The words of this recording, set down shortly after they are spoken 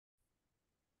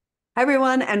Hi,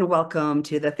 everyone, and welcome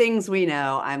to The Things We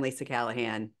Know. I'm Lisa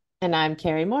Callahan. And I'm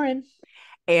Carrie Morin.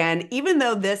 And even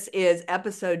though this is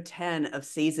episode 10 of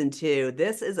season two,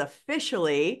 this is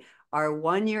officially our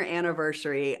 1 year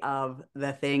anniversary of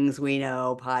the Things We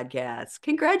Know podcast.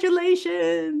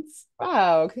 Congratulations.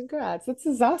 Wow, congrats. This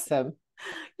is awesome.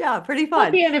 Yeah, pretty fun.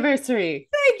 Happy anniversary.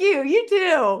 Thank you. You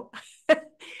too.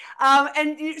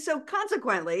 So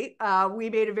consequently, we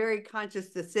made a very conscious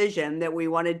decision that we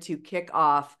wanted to kick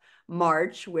off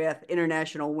March with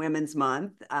International Women's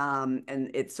Month, and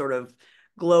its sort of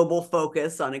global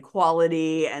focus on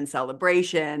equality and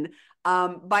celebration,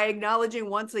 by acknowledging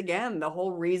once again the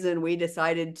whole reason we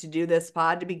decided to do this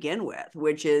pod to begin with,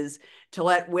 which is to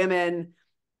let women,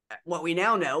 what we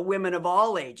now know, women of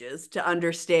all ages, to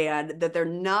understand that they're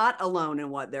not alone in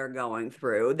what they're going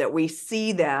through, that we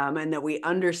see them and that we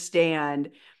understand,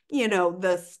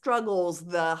 the struggles,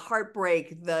 the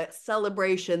heartbreak, the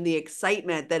celebration, the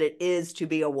excitement that it is to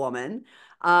be a woman.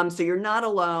 So you're not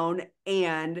alone.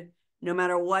 And no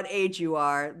matter what age you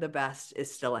are, the best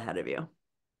is still ahead of you.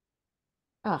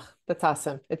 Oh, that's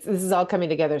awesome. This is all coming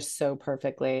together so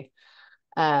perfectly.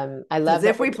 I It's as love that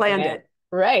if we're we doing planned it. it.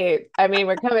 Right. I mean,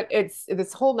 we're coming, it's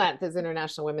this whole month is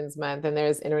International Women's Month, and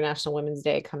there's International Women's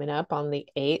Day coming up on the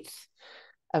 8th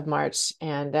of March.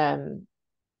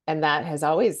 And that has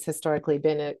always historically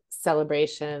been a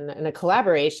celebration and a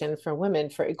collaboration for women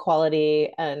for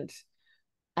equality. And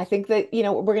I think that,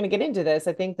 we're going to get into this.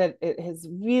 I think that it has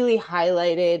really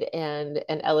highlighted and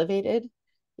elevated,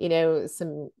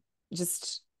 some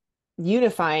just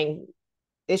unifying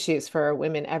issues for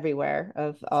women everywhere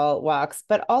of all walks,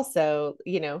 but also,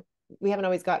 we haven't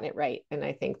always gotten it right. And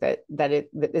I think that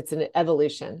it's an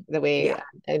evolution, the way Yeah.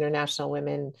 international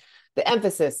women, the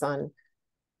emphasis on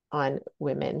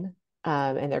women,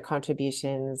 and their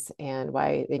contributions and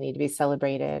why they need to be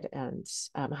celebrated and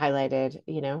highlighted.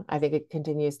 I think it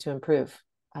continues to improve.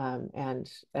 So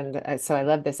I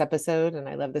love this episode, and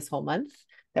I love this whole month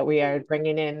that we are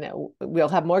bringing in. We'll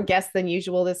have more guests than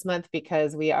usual this month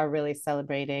because we are really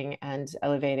celebrating and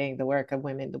elevating the work of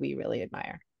women that we really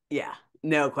admire. Yeah,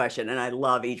 no question. And I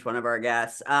love each one of our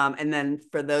guests. And then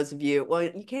for those of you, well,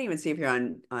 you can't even see if you're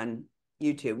on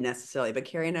YouTube necessarily, but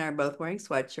Carrie and I are both wearing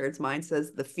sweatshirts. Mine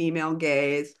says the female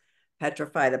gaze,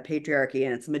 petrify the patriarchy,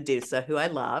 and it's Medusa, who I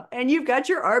love. And you've got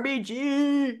your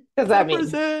RBG What does that mean?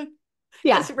 represent.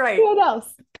 Yeah. That's right. What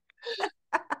else?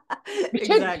 We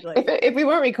should, Exactly. if we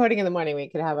weren't recording in the morning, we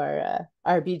could have our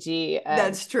RBG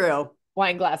That's true.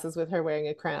 wine glasses with her wearing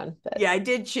a crown. But Yeah, I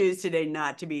did choose today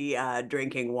not to be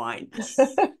drinking wine.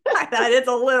 I thought it's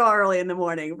a little early in the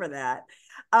morning for that.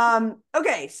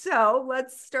 Okay, so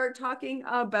let's start talking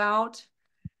about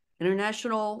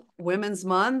International Women's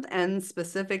Month and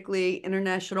specifically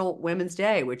International Women's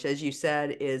Day, which, as you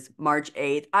said, is March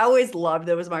 8th. I always loved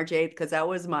that it was March 8th because that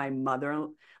was my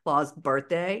mother-in-law's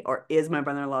birthday, or is my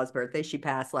mother-in-law's birthday. She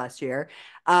passed last year.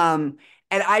 Um,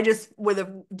 and I just, with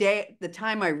the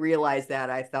time I realized that,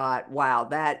 I thought, wow,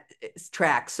 that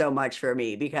tracks so much for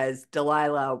me because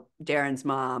Delilah, Darren's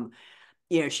mom,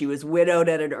 she was widowed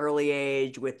at an early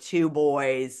age with two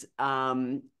boys.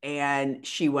 And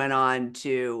she went on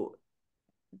to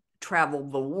travel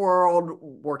the world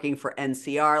working for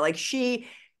NCR. Like she,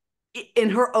 in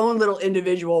her own little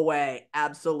individual way,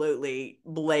 absolutely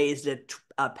blazed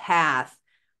a path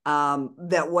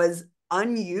that was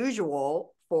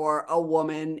unusual for a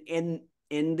woman in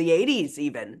the 80s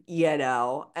even,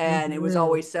 and it was Mhm.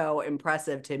 always so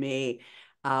impressive to me,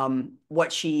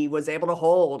 what she was able to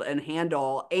hold and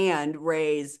handle and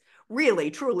raise, really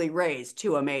truly raise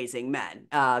two amazing men.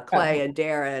 Clay Oh, and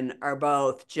Darren are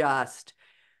both just,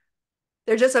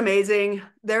 they're just amazing.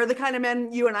 They're the kind of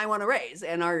men you and I want to raise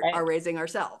and are right. raising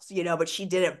ourselves, but she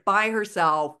did it by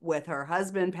herself with her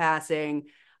husband passing.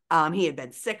 He had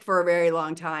been sick for a very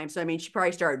long time. So, I mean, she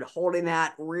probably started holding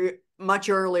that much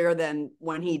earlier than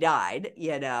when he died.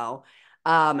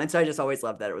 And so I just always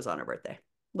loved that it was on her birthday.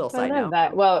 Little I side love note.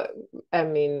 that. Well, I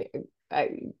mean,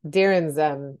 Darren's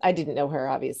I didn't know her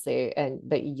obviously,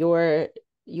 but your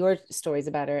stories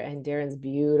about her and Darren's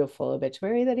beautiful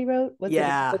obituary that he wrote. Was it an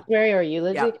Yeah. obituary or Yeah.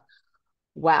 eulogy?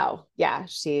 Wow. Yeah,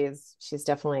 she's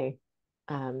definitely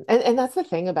and that's the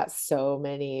thing about so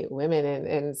many women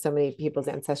and so many people's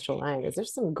ancestral line is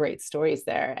there's some great stories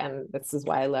there. And this is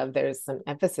why I love there's some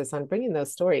emphasis on bringing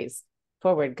those stories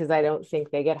forward because I don't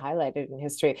think they get highlighted in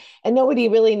history. And nobody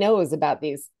really knows about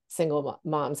these single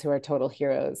moms who are total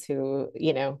heroes who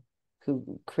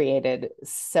created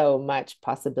so much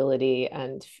possibility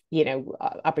and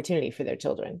opportunity for their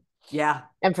children Yeah.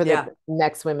 and for the Yeah.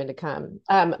 next women to come.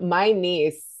 My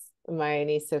niece, my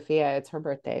niece Sophia, it's her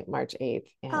birthday, March 8th.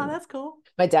 Oh, And that's cool.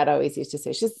 my dad always used to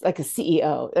say she's like a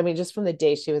CEO. I mean, just from the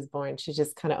day she was born, she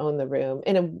just kind of owned the room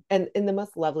and in the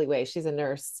most lovely way. She's a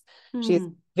nurse. She's Hmm.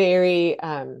 very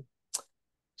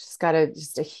she's got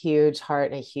just a huge heart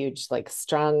and a huge, like,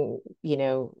 strong,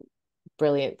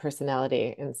 brilliant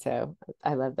personality. And so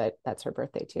I love that that's her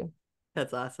birthday too.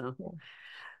 That's awesome. Yeah.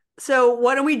 So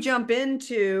why don't we jump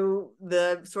into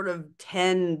the sort of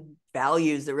 10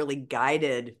 values that really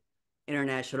guided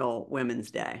International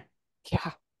Women's Day?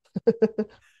 Yeah.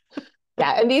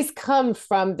 Yeah. And these come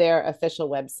from their official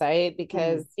website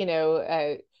because,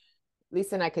 Mm,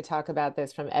 Lisa and I could talk about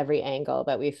this from every angle,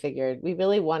 but we figured we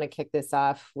really want to kick this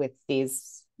off with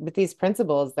these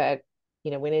principles that,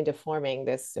 went into forming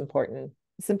this important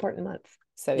month.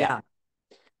 So yeah.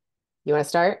 yeah, You want to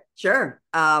start? sure.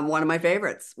 One of my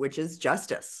favorites, which is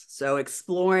justice. So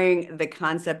exploring the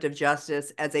concept of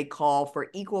justice as a call for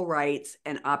equal rights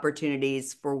and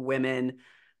opportunities for women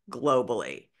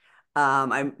globally.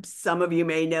 Some of you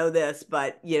may know this,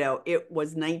 but it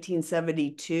was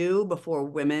 1972 before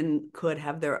women could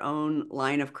have their own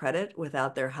line of credit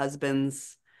without their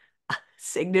husband's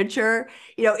signature.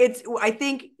 I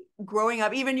think growing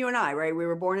up, even you and I, right? We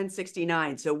were born in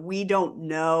 69, so we don't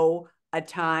know a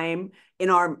time in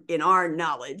our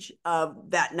knowledge of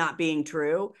that not being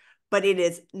true, but it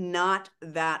is not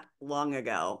that long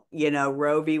ago.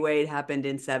 Roe v. Wade happened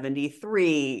in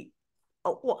 73.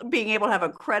 Being able to have a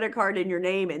credit card in your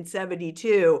name in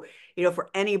 72, for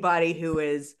anybody who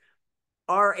is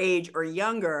our age or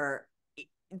younger,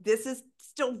 this is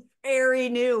still very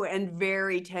new and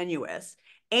very tenuous.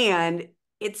 And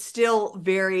it's still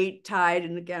very tied.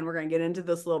 And again, we're going to get into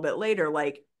this a little bit later,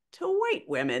 like to white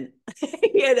women,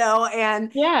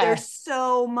 and Yeah. there's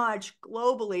so much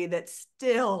globally that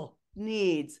still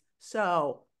needs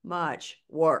so much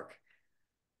work.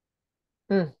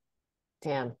 Mm,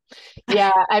 damn.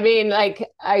 Yeah. I mean, like,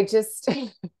 I just,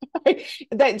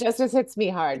 that justice hits me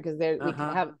hard because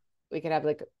Uh-huh. we could have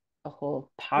like a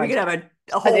whole We could podcast, have a an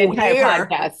whole entire year.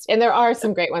 podcast, and there are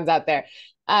some great ones out there.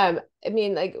 I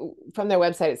mean, like, from their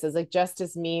website, it says, like,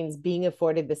 justice means being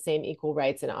afforded the same equal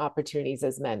rights and opportunities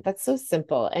as men. That's so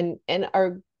simple, and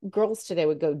our girls today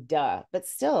would go, duh, but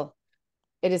still,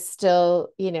 it is still,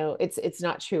 it's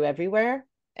not true everywhere.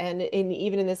 And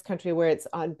even in this country where it's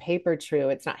on paper true,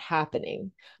 it's not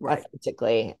happening Right.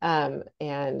 authentically.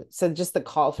 And so just the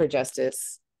call for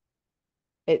justice,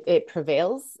 it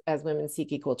prevails as women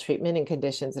seek equal treatment and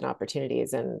conditions and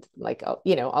opportunities, and, like, all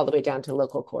the way down to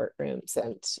local courtrooms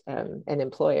and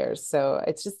employers. So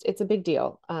it's a big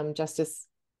deal. Justice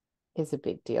is a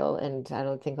big deal, and I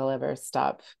don't think I'll ever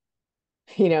stop,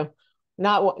 you know,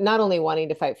 not only wanting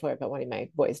to fight for it, but wanting my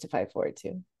boys to fight for it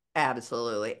too.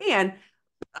 Absolutely. And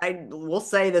I will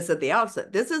say this at the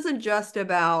outset. This isn't just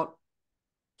about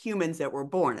humans that were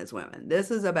born as women.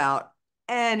 This is about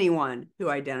anyone who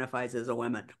identifies as a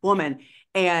woman.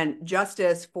 And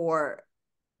justice for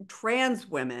trans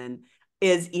women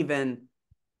is even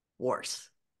worse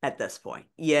at this point.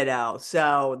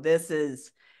 So this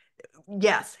is,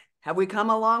 yes, have we come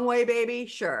a long way, baby?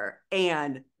 Sure.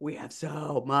 And we have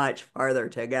so much farther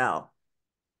to go.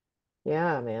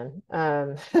 Yeah, man.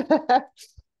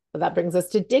 Well, that brings us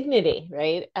to dignity,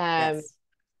 right? Yes.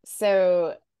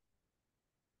 So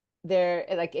there,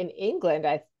 like, in England,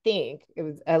 I think it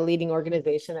was a leading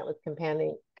organization that was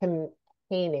campaigning,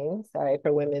 sorry,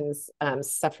 for women's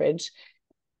suffrage.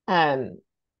 Um,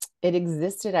 it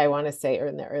existed, I want to say,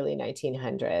 in the early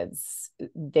 1900s.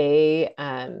 They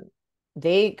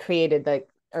created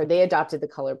they adopted the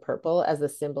color purple as a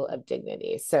symbol of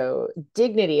dignity. So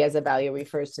dignity as a value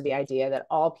refers to the idea that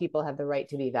all people have the right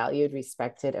to be valued,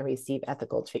 respected, and receive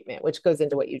ethical treatment, which goes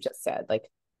into what you just said,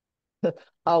 like,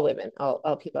 all women,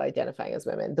 all people identifying as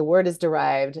women. The word is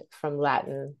derived from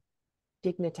Latin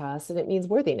dignitas, and it means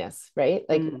worthiness, right?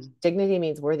 Like, Mm. dignity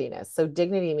means worthiness. So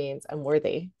dignity means I'm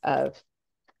worthy of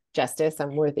justice,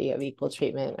 I'm worthy of equal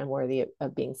treatment, I'm worthy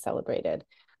of being celebrated.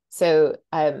 So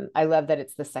I love that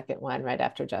it's the second one right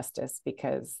after justice,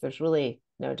 because there's really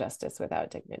no justice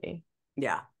without dignity.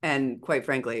 Yeah. And quite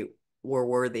frankly, we're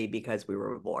worthy because we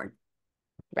were born.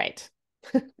 Right.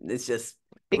 It's just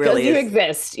Because really you is.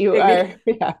 exist, you are.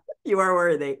 Yeah. You are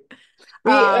worthy.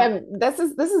 We Um, this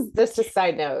is just a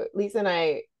side note. Lisa and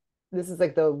I, this is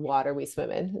like the water we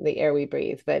swim in, the air we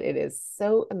breathe, but it is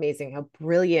so amazing how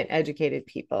brilliant, educated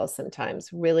people sometimes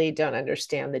really don't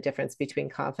understand the difference between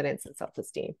confidence and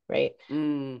self-esteem, right?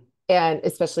 mm, And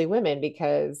especially women,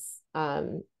 because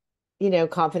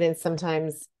confidence,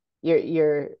 sometimes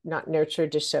you're not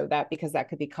nurtured to show that, because that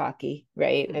could be cocky,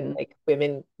 right? And, mhm. like,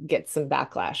 women get some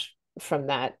backlash from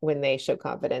that when they show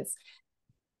confidence.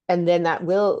 and then that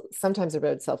will sometimes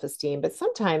erode self-esteem, but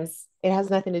sometimes it has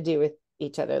nothing to do with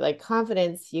each other. Like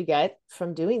confidence you get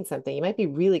from doing something. You might be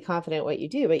really confident what you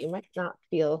do, but you might not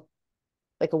feel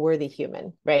like a worthy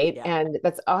human, right? Yeah. And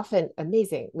that's often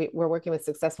amazing. We're working with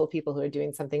successful people who are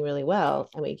doing something really well,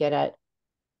 and we get at,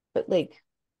 but like,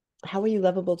 how are you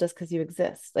lovable just because you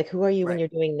exist? Like, who are you when Right. you're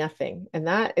doing nothing? And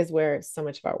that is where so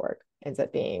much of our work ends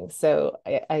up being. So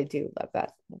I do love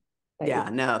that you. Yeah,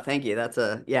 no, thank you.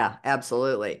 Yeah,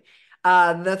 absolutely.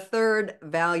 The third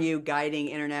value guiding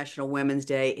International Women's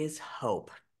Day is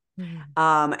hope.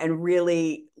 Mm. And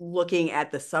really looking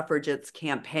at the suffragettes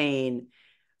campaign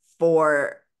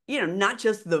for, not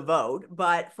just the vote,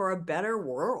 but for a better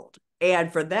world.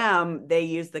 And for them, they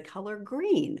use the color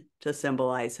green to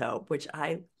symbolize hope, which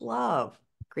I love.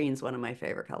 Green's one of my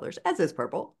favorite colors, as is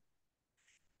purple.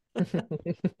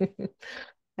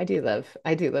 I do love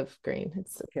green.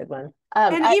 It's a good one.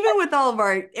 And even with all of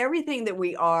our everything that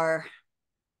we are,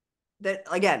 that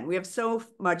again, we have so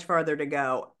much farther to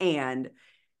go. And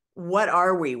what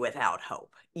are we without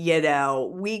hope?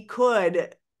 We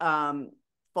could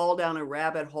fall down a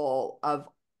rabbit hole of,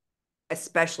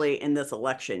 especially in this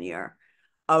election year,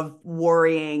 of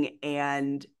worrying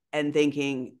and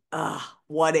thinking,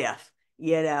 what if?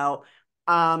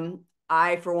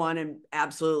 I for one am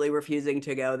absolutely refusing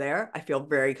to go there. I feel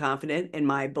very confident in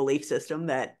my belief system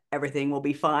that everything will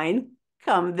be fine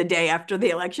come the day after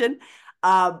the election.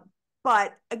 Uh,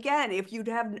 but again, if you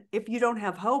don't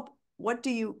have hope, what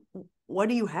do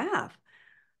you have?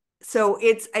 So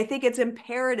I think it's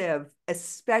imperative,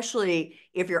 especially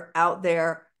if you're out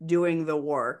there doing the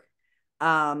work,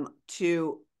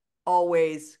 to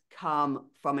always come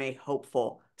from a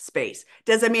hopeful space.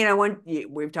 Doesn't mean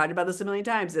we've talked about this a million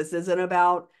times. This isn't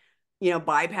about,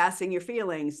 bypassing your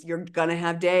feelings. You're going to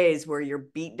have days where you're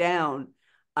beat down.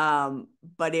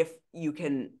 But if you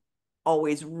can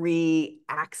always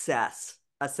re-access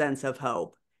a sense of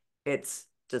hope, I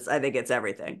think it's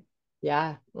everything.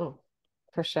 Yeah, oh,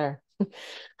 for sure.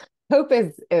 Hope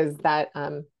is that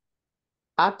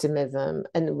optimism,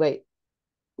 and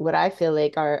what I feel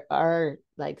like our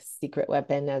like secret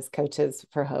weapon as coaches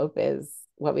for hope is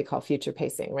what we call future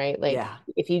pacing, right? Like Yeah.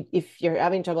 if you're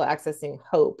having trouble accessing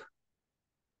hope,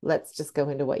 let's just go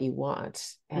into what you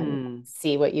want and Mm.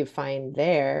 see what you find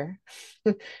there.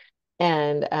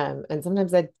 And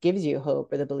sometimes that gives you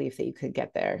hope or the belief that you could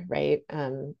get there, right?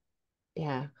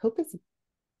 Yeah, hope is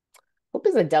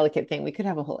a delicate thing. We could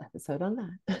have a whole episode on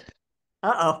that.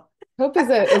 Uh-oh. Hope is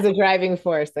a driving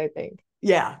force, I think.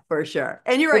 Yeah, for sure.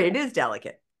 And you're right, it is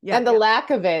delicate. Yeah. And the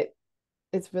lack of it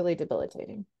is really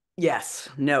debilitating. Yes,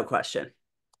 no question.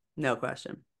 No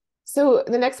question. So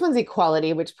the next one's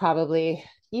equality, which probably,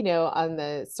 on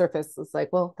the surface is like,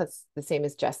 well, that's the same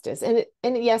as justice. And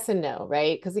yes and no,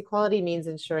 right? Because equality means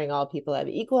ensuring all people have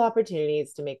equal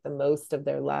opportunities to make the most of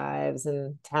their lives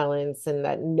and talents, and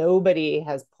that nobody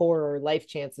has poorer life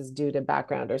chances due to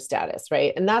background or status,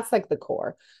 right? And that's like the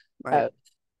core Right.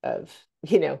 of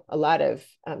a lot of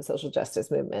social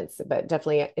justice movements, but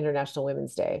definitely International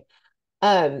Women's Day.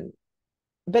 Um,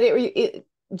 but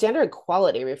gender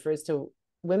equality refers to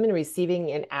women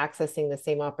receiving and accessing the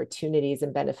same opportunities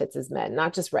and benefits as men,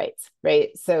 not just rights, right?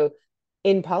 So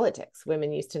in politics,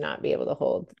 women used to not be able to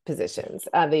hold positions.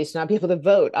 They used to not be able to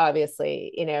vote,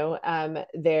 obviously,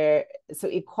 so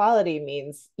equality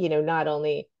means, not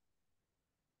only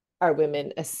are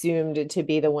women assumed to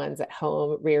be the ones at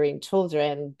home rearing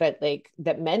children, but like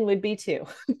that men would be too.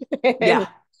 and Yeah.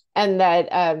 and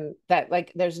that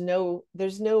like there's no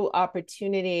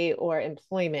opportunity or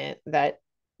employment that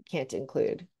can't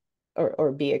include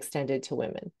or be extended to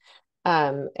women.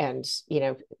 And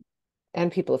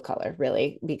and people of color,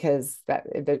 really, because that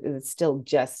it's still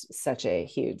just such a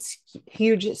huge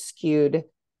skewed,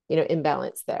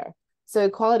 imbalance there. So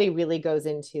equality really goes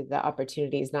into the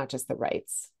opportunities, not just the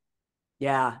rights.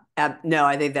 Yeah. No,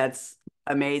 I think that's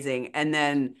amazing. And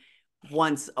then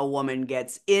once a woman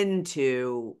gets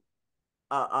into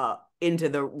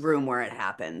the room where it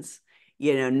happens,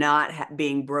 not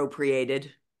being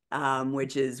procreated,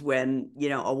 which is when,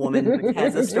 a woman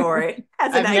has a story,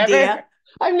 has an I've never idea.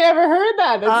 I've never heard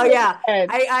that. That's Oh really yeah. good.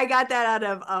 I got that out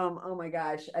of oh my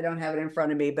gosh, I don't have it in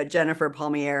front of me, but Jennifer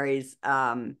Palmieri's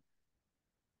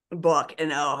book,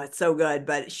 and oh, it's so good.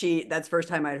 But that's the first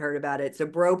time I'd heard about it. So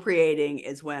procreating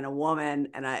is when a woman,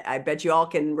 and I bet you all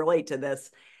can relate to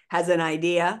this, has an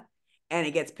idea and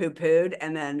it gets poo-pooed,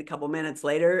 and then a couple minutes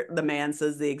later the man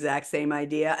says the exact same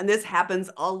idea. And this happens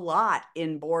a lot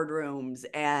in boardrooms,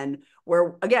 and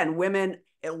where again women,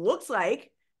 it looks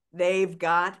like they've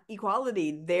got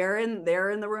equality, they're in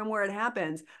the room where it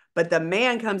happens, but the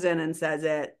man comes in and says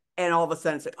it, And all of a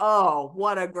sudden it's like, oh,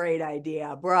 what a great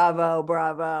idea. Bravo,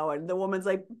 bravo. And the woman's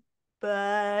like,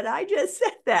 but I just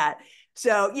said that.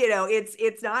 So,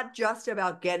 it's not just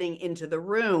about getting into the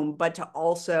room, but to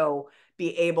also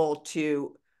be able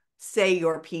to say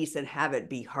your piece and have it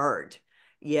be heard,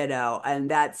 and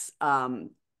that's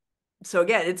so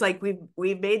again, it's like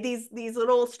we've made these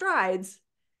little strides,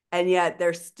 and yet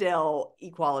there's still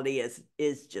equality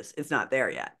is just it's not there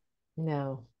yet.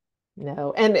 No, We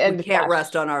and can't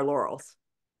rest on our laurels.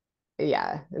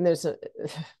 yeah, and there's a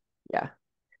yeah.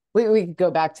 We could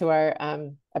go back to our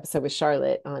episode with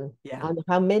Charlotte Yeah. on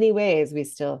how many ways we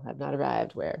still have not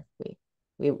arrived where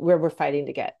where we're fighting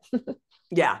to get.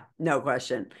 Yeah, no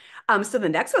question. So the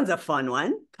next one's a fun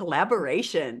one,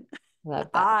 collaboration. Love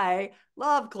that. I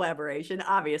love collaboration,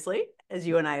 obviously, as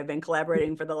you and I have been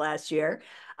collaborating for the last year,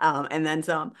 and then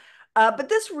some. But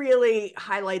this really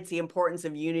highlights the importance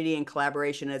of unity and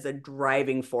collaboration as a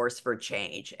driving force for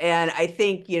change. And I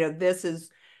think, this is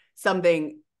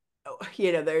something,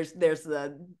 there's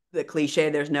the cliche,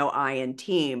 there's no I in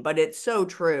team, but it's so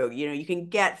true. You can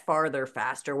get farther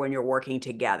faster when you're working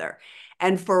together.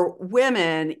 And for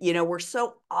women, we're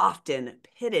so often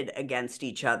pitted against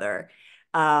each other,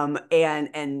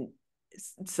 and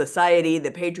society,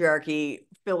 the patriarchy,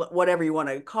 whatever you want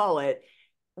to call it,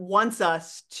 wants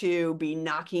us to be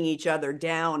knocking each other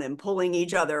down and pulling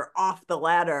each other off the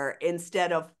ladder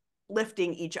instead of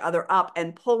lifting each other up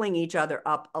and pulling each other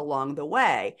up along the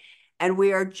way. And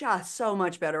we are just so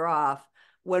much better off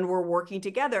when we're working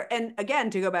together. And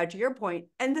again, to go back to your point,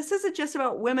 and this isn't just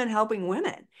about women helping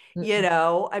women.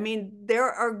 I mean, there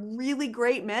are really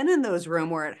great men in those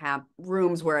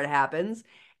rooms where it happens,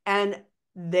 and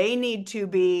they need to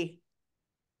be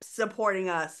supporting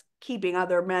us, keeping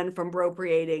other men from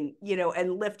procreating,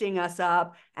 and lifting us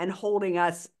up and holding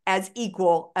us as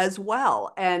equal as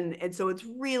well. And so it's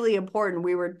really important.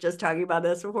 We were just talking about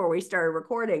this before we started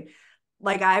recording.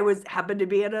 Like happened to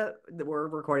be we're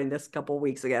recording this a couple of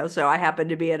weeks ago. So I happened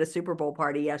to be at a Super Bowl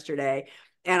party yesterday,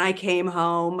 and I came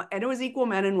home and it was equal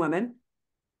men and women.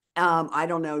 I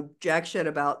don't know jack shit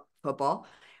about football,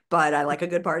 but I like a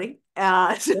good party. So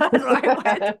that's why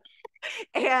I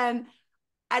went.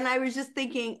 And I was just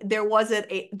thinking there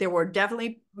were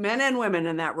definitely men and women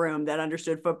in that room that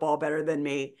understood football better than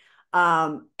me.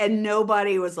 And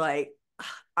nobody was like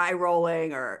eye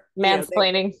rolling or,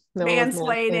 Mansplaining. No one was mansplaining.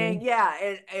 mansplaining.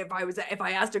 Yeah. If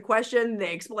I asked a question,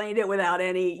 they explained it without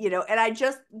any, and I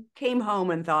just came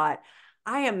home and thought,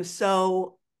 I am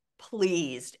so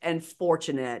pleased and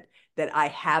fortunate that I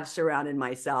have surrounded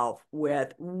myself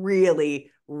with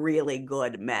really, really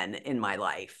good men in my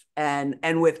life,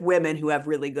 and with women who have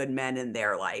really good men in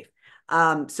their life.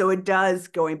 So it does,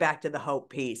 going back to the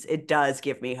hope piece, it does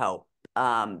give me hope,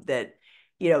 that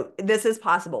this is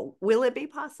possible. Will it be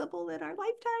possible in our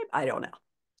lifetime? I don't know.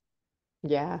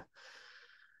 Yeah,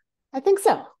 I think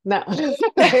so. No,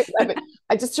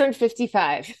 I just turned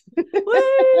 55.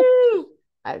 Woo!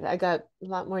 I got a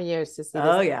lot more years to see this.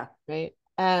 Oh yeah. Right.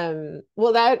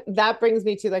 Well, that brings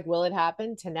me to like, will it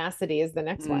happen? Tenacity is the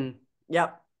next one.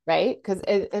 Yep. Right. Because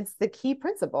it's the key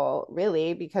principle,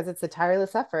 really, because it's a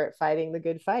tireless effort fighting the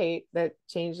good fight that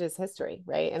changes history,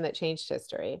 right? And that changed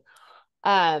history.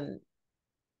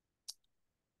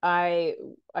 I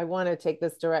want to take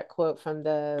this direct quote from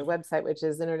the website, which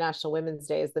is International Women's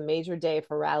Day is the major day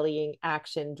for rallying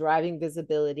action, driving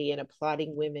visibility, and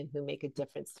applauding women who make a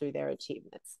difference through their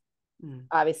achievements.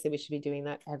 Obviously, we should be doing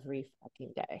that every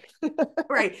fucking day.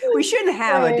 Right. We shouldn't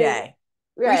have a day.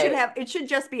 Right. It should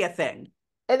just be a thing.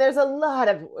 And there's a lot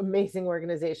of amazing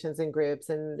organizations and groups.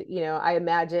 And, I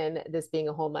imagine this being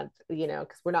a whole month, because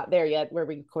we're not there yet. We're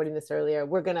recording this earlier.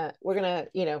 We're gonna,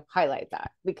 highlight that,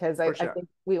 because I think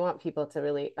we want people to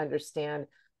really understand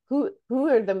who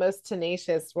are the most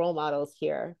tenacious role models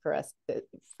here for us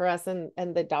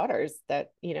and the daughters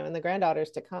that, and the granddaughters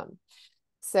to come.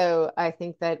 So I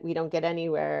think that we don't get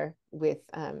anywhere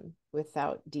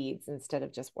without deeds instead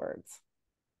of just words.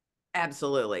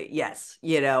 Absolutely. Yes.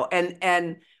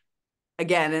 And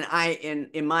again, and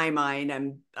in my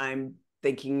mind, I'm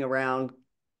thinking around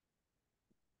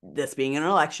this being an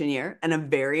election year, and a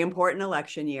very important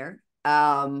election year.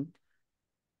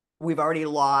 We've already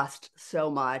lost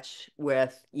so much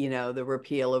with, the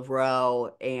repeal of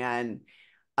Roe, and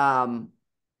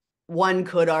one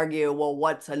could argue, well,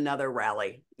 what's another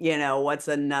rally? What's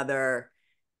another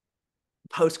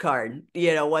postcard?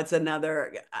 What's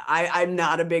another? I'm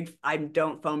not a big, I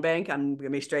don't phone bank, I'm gonna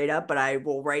be straight up, but I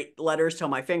will write letters till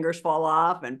my fingers fall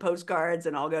off, and postcards,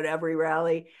 and I'll go to every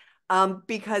rally,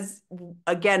 because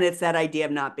again, it's that idea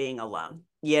of not being alone,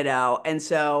 and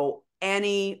so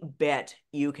any bit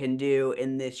you can do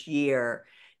in this year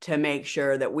to make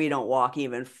sure that we don't walk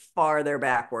even farther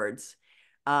backwards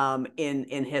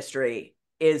in history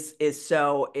is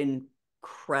so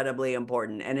incredibly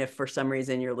important. And if for some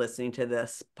reason you're listening to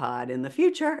this pod in the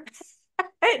future,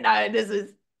 no, this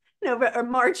is November,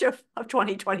 March of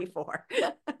 2024.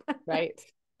 Right.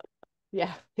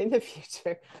 Yeah, in the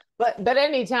future. But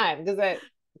anytime, because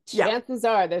Yeah. chances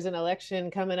are there's an election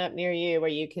coming up near you where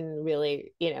you can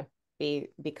really,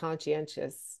 be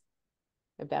conscientious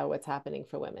about what's happening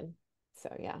for women.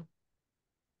 So yeah.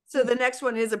 So the next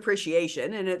one is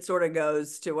appreciation, and it sort of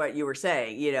goes to what you were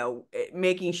saying,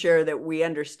 making sure that we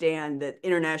understand that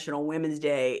International Women's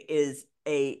Day is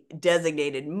a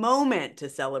designated moment to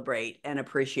celebrate and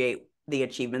appreciate the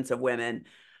achievements of women.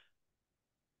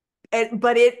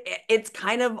 But it's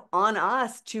kind of on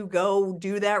us to go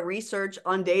do that research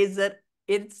on days that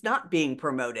it's not being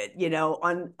promoted,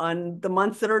 on the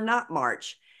months that are not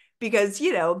March, because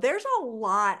there's a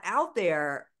lot out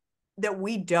there that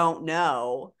we don't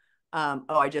know.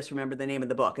 I just remembered the name of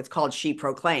the book. It's called She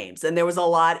Proclaims, and there was a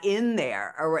lot in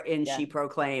there in Yeah. She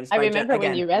Proclaims I by remember when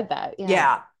again, you read that. Yeah.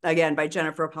 yeah, again by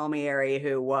Jennifer Palmieri,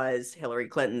 who was Hillary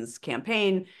Clinton's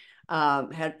campaign,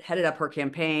 headed up her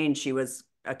campaign. She was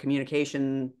a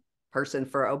communication person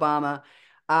for Obama.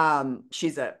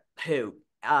 She's a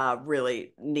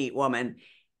really neat woman.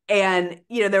 And,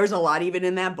 there was a lot even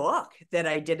in that book that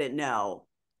I didn't know,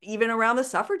 even around the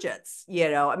suffragettes.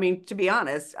 I mean, to be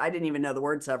honest, I didn't even know the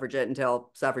word suffragette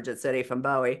until Suffragette City from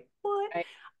Bowie. What? Right.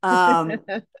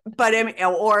 But I mean,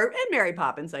 and Mary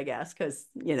Poppins, I guess, because,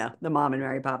 the mom in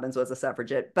Mary Poppins was a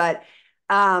suffragette. But,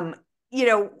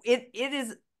 it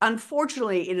is,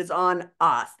 unfortunately, it is on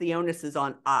us. The onus is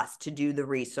on us to do the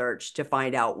research to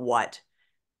find out what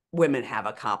women have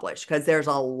accomplished, because there's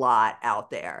a lot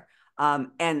out there,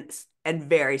 and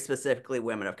very specifically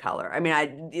women of color. I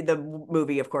mean, the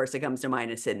movie, of course, that comes to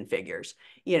mind is Hidden Figures.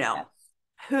 Yes.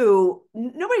 Who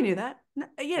nobody knew that.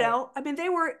 Right. I mean, they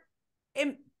were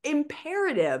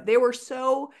imperative. They were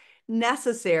so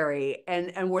necessary,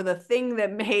 and were the thing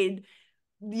that made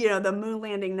the moon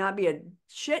landing not be a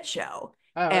shit show.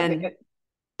 Oh,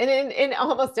 And and in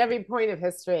almost every point of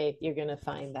history, you're going to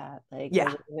find that, like, the yeah,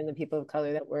 women and the people of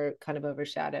color that were kind of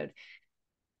overshadowed.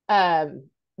 Um,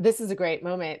 this is a great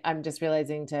moment. I'm just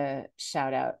realizing to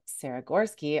shout out Sarah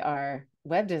Gorski, our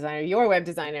web designer, your web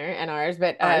designer and ours,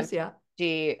 but ours, yeah.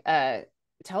 she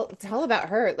tell about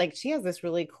her. Like, she has this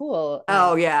really cool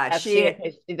Oh yeah,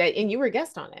 and you were a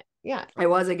guest on it. Yeah. I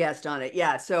was a guest on it.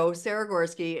 Yeah. So Sarah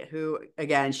Gorski, who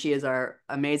again, she is our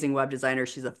amazing web designer.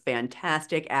 She's a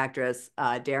fantastic actress.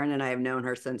 Darren and I have known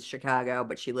her since Chicago,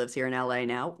 but she lives here in LA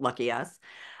now. Lucky us.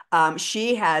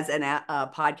 She has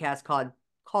a podcast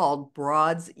called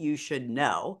Broads You Should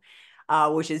Know,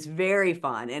 which is very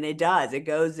fun, and it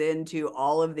goes into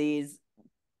all of these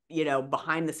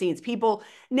behind the scenes people,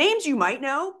 names you might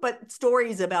know, but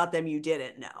stories about them you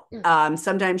didn't know.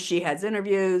 Sometimes she has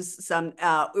interviews.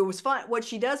 It was fun. What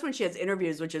she does when she has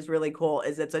interviews, which is really cool,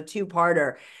 is it's a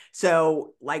two-parter.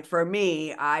 So like for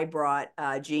me, I brought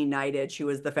Jean Nightedge, who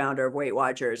was the founder of Weight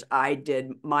Watchers. I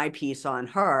did my piece on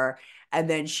her, and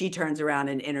then she turns around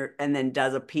and then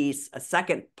does a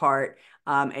second part.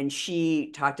 And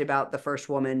she talked about the first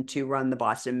woman to run the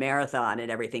Boston Marathon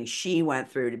and everything she went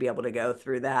through to be able to go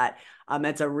through that.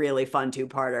 It's a really fun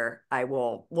two-parter.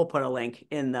 We'll put a link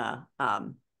in the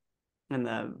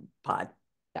pod.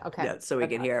 Okay. So we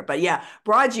can hear it. But yeah,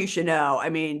 Broads You Should Know. I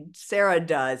mean, Sarah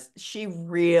does. She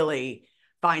really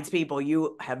finds people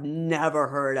you have never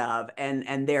heard of,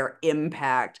 and their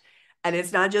impact. And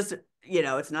it's not just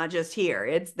here.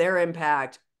 It's their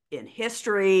impact in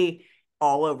history,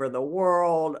 all over the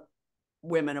world,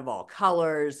 women of all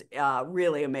colors.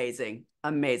 Really amazing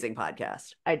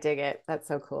podcast. I dig it. That's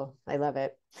so cool. I love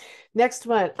it. Next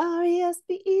one,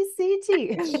 RESPECT.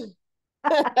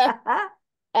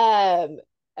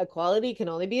 Equality can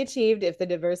only be achieved if the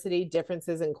diversity,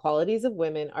 differences, and qualities of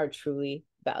women are truly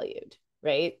valued.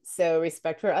 Right. So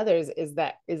respect for others is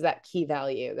that key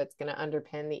value that's going to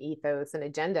underpin the ethos and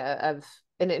agenda of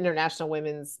an International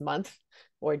Women's Month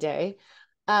or Day.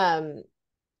 And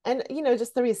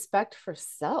just the respect for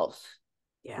self.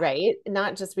 Yeah. Right.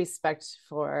 Not just respect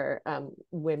for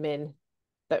women,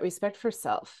 but respect for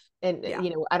self. And yeah.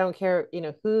 I don't care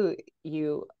who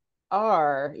you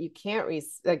are, you can't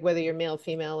like whether you're male,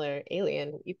 female, or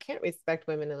alien, you can't respect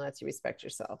women unless you respect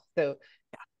yourself. So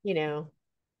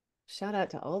shout out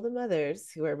to all the mothers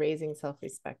who are raising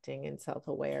self-respecting and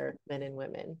self-aware men and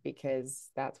women, because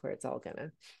that's where it's all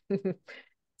gonna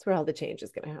it's where all the change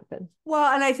is gonna happen.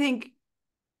 Well, and I think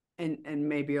and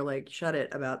maybe you're like, shut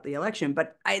it about the election,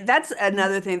 but that's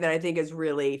another thing that I think is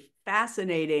really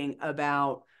fascinating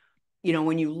about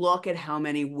when you look at how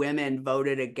many women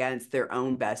voted against their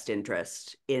own best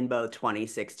interest in both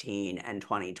 2016 and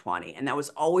 2020, and that was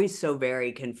always so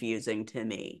very confusing to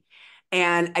me.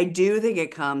 And I do think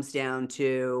it comes down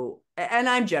to, and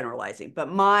I'm generalizing, but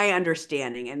my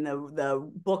understanding and the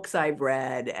books I've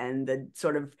read and the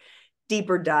sort of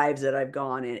deeper dives that I've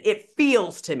gone in, it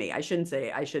feels to me, I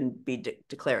shouldn't be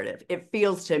declarative. It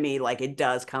feels to me like it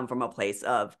does come from a place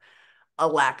of a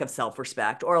lack of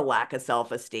self-respect or a lack of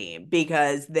self-esteem,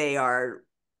 because they're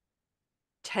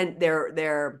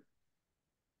they're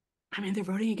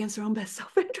voting against their own best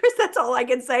self-interest. That's all I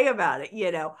can say about it.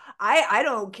 I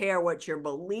don't care what your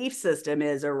belief system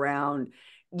is around,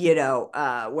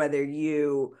 whether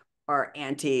you are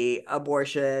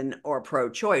anti-abortion or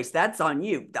pro-choice. That's on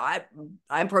you.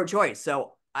 I'm pro-choice,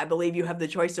 so I believe you have the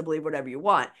choice to believe whatever you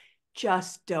want.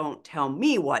 Just don't tell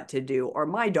me what to do or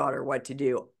my daughter what to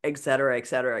do, et cetera, et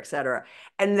cetera, et cetera.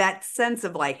 And that sense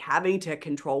of like having to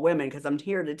control women, because I'm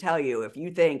here to tell you, if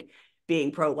you think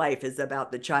being pro-life is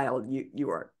about the child, you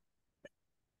are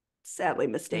sadly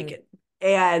mistaken.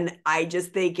 And I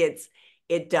just think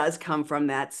it does come from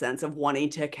that sense of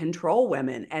wanting to control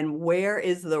women. And where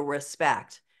is the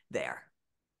respect there?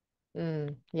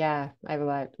 Yeah, I have a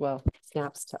lot. Well,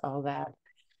 snaps to all that.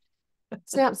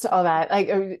 Snaps to all that.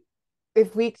 Like,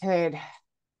 if we could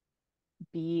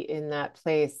be in that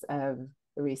place of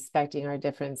respecting our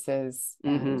differences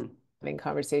and having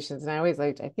conversations. And I always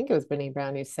liked, I think it was Brene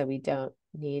Brown who said we don't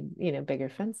need, bigger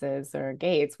fences or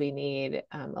gates. We need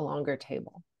a longer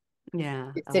table.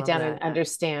 Yeah, Sit down and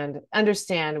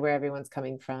understand where everyone's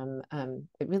coming from.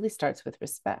 It really starts with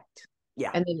respect.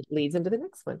 Yeah. And then it leads into the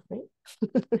next one, right?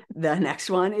 The next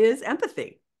one is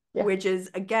empathy, Yeah. which is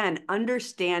again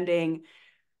understanding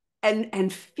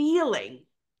and feeling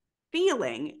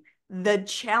the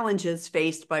challenges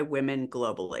faced by women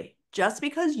globally. Just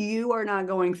because you are not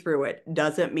going through it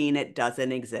doesn't mean it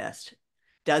doesn't exist,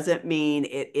 doesn't mean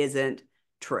it isn't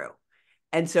true.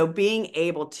 And so being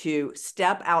able to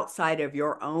step outside of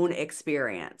your own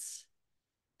experience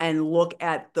and look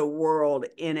at the world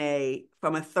from a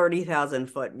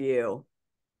 30,000-foot view,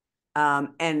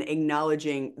 and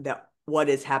acknowledging that what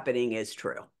is happening is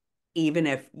true, even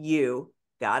if you,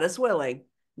 God is willing,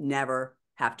 never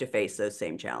have to face those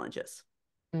same challenges.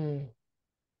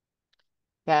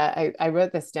 Yeah, I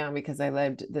wrote this down because I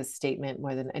loved this statement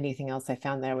more than anything else I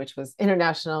found there, which was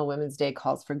International Women's Day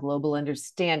calls for global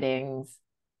understandings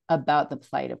about the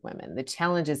plight of women, the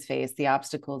challenges faced, the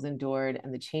obstacles endured,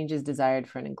 and the changes desired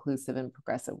for an inclusive and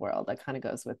progressive world. That kind of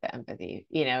goes with the empathy.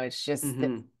 It's just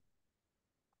that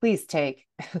please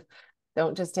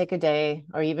don't just take a day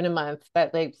or even a month,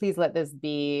 but like, please let this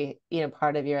be,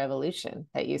 part of your evolution,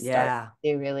 that you start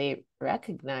to really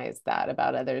recognize that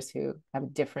about others who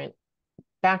have different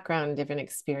background, different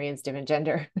experience, different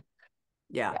gender.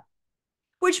 Yeah.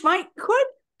 Which could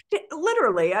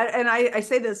literally, and I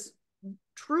say this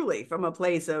truly from a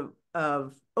place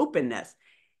of openness.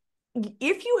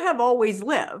 If you have always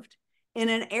lived in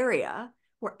an area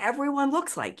where everyone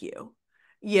looks like you,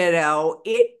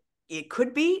 it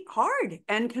could be hard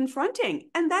and confronting,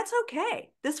 and that's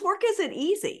okay. This work isn't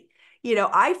easy.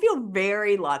 I feel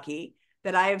very lucky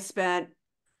that I have spent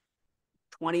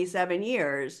 27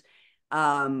 years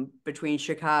between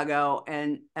Chicago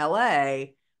and LA,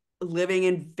 living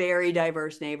in very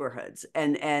diverse neighborhoods.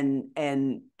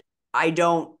 And I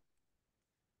don't,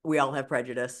 we all have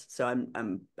prejudice, so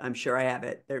I'm sure I have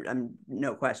it. I'm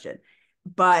no question.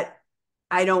 But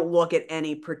I don't look at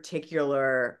any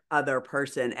particular other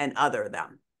person and other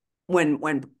them when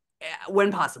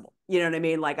possible. You know what I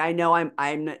mean? Like, I know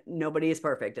I'm nobody is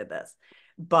perfect at this,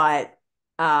 but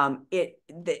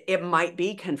it might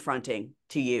be confronting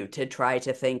to you to try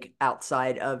to think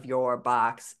outside of your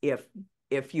box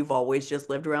if you've always just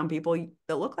lived around people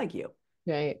that look like you.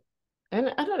 Right.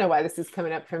 And I don't know why this is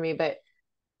coming up for me, but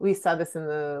we saw this in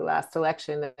the last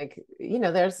election. Like,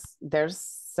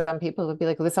 there's some people who would be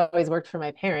like, well, this always worked for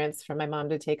my parents, for my mom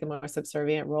to take a more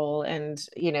subservient role. And,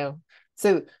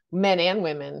 so men and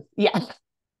women. Yeah.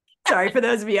 Sorry for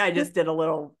those of you, I just did a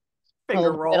little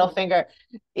finger roll. Middle finger.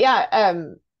 Yeah.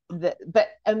 But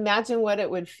imagine what it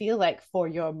would feel like for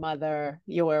your mother,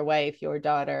 your wife, your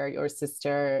daughter, your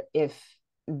sister, if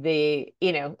they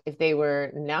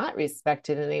were not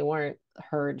respected and they weren't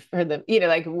heard for them,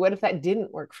 like, what if that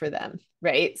didn't work for them?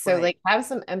 Right. So like, have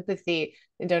some empathy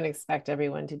and don't expect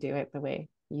everyone to do it the way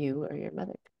you or your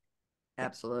mother.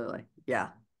 Absolutely. Yeah.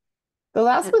 The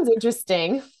last one's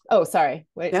interesting. Oh, sorry.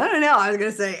 Wait. No. I was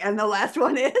going to say, and the last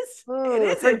one is, it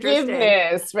is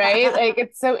forgiveness, interesting. Right? Like,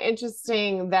 it's so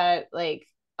interesting that, like,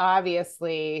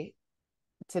 obviously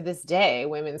to this day,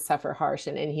 women suffer harsh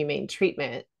and inhumane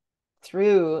treatment.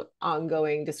 through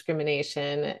ongoing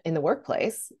discrimination in the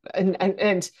workplace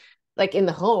and like in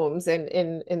the homes and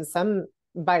in some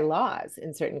by laws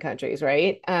in certain countries,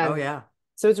 right? Oh yeah.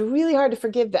 So it's really hard to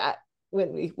forgive that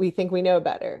when we think we know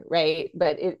better, right?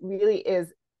 But it really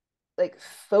is like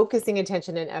focusing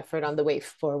attention and effort on the way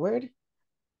forward.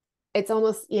 It's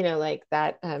almost, like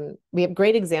that. We have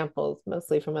great examples,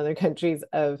 mostly from other countries,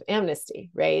 of amnesty,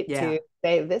 right? Yeah. To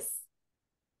say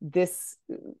this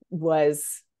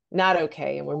was not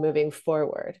okay, and we're moving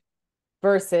forward.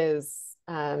 Versus,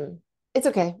 it's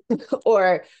okay,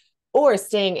 or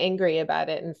staying angry about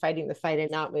it and fighting the fight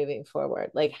and not moving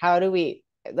forward. Like, how do we?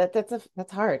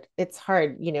 That's hard. It's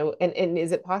hard, and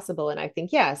is it possible? And I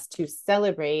think yes, to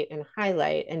celebrate and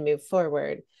highlight and move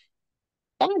forward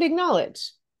and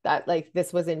acknowledge that like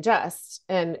this was unjust,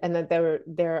 and that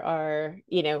there are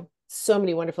so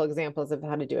many wonderful examples of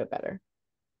how to do it better.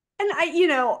 And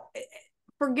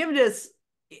forgiveness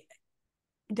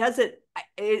doesn't,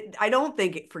 I don't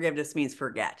think forgiveness means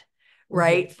forget,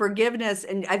 right? Mm-hmm. Forgiveness,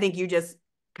 and I think you just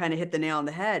kind of hit the nail on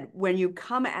the head. When you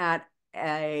come at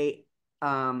a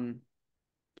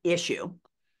issue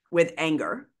with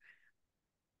anger,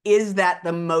 is that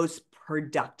the most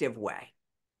productive way?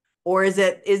 Or is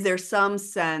there some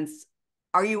sense,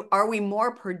 are we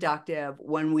more productive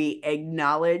when we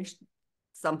acknowledge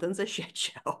something's a shit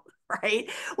show, right?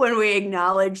 When we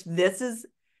acknowledge this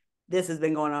has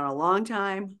been going on a long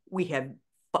time. We have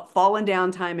fallen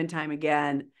down time and time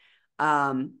again.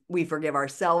 We forgive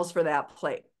ourselves for that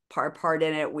part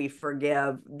in it. We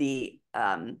forgive the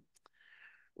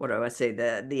what do I say,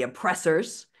 the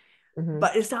oppressors, Mm-hmm.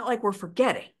 but it's not like we're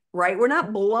forgetting, right? We're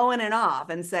not blowing it off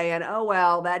and saying, oh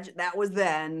well, that was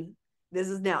then, this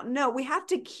is now. No, we have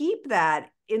to keep that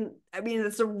in. I mean,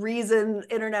 it's a reason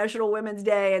International Women's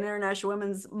Day and International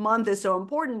Women's Month is so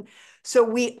important. So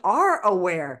we are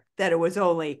aware that it was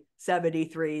only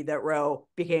 73 that Roe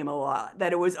became a law,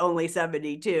 that it was only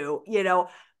 72,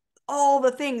 all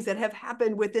the things that have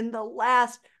happened within the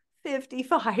last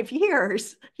 55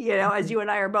 years, as you and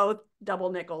I are both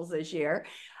double nickels this year.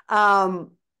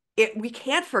 We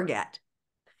can't forget.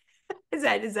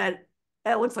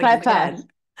 That looks like Five you're five 10.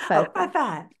 five Oh, high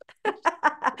five.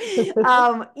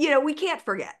 five. We can't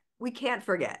forget. We can't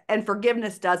forget. And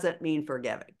forgiveness doesn't mean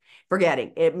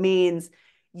forgetting. It means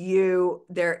you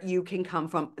can come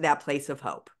from that place of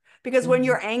hope. Because when Mm-hmm.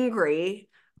 you're angry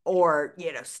or,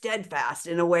 steadfast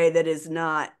in a way that is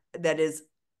not, that is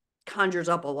conjures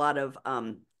up a lot of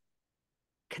what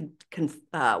do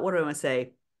I want to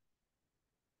say?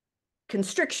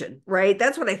 Constriction, right?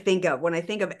 That's what I think of when I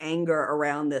think of anger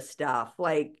around this stuff.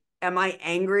 Like, am I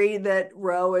angry that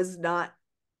Roe is not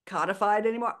codified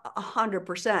anymore?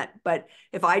 100%. But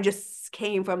if I just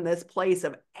came from this place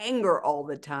of anger all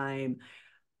the time,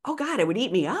 oh God, it would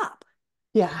eat me up.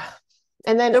 Yeah.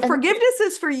 And then, So forgiveness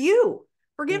is for you.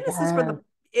 Forgiveness is for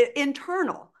yeah, the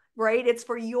internal, right? It's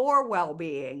for your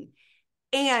well-being,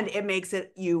 and it makes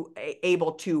it you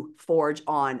able to forge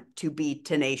on, to be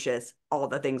tenacious, all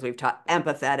the things we've taught,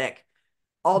 empathetic,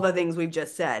 all the things we've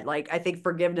just said. Like, I think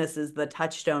forgiveness is the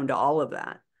touchstone to all of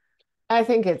that. I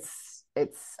think it's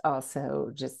also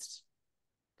just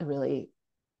a really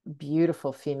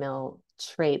beautiful female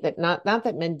trait that not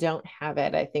that men don't have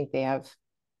it. I think they have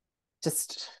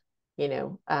just,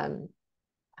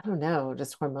 I don't know,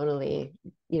 just hormonally,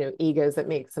 egos that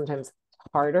make sometimes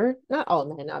harder. Not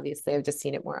all men, obviously. I've just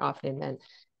seen it more often in men,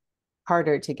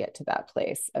 harder to get to that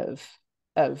place of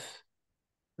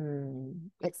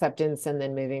acceptance and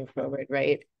then moving forward,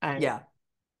 right? And Yeah.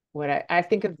 what I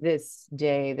think of this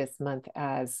day, this month,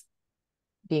 as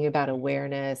being about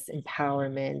awareness,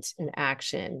 empowerment, and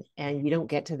action. And you don't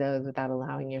get to those without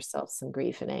allowing yourself some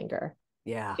grief and anger.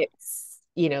 Yeah. It's,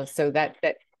 so that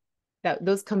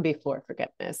those come before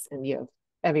forgiveness, and you have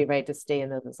every right to stay in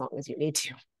those as long as you need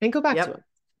to and go back to Yep. them.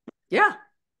 Yeah.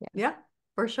 Yeah. Yeah.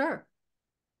 For sure.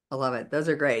 I love it. Those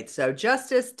are great. So,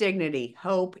 justice, dignity,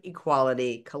 hope,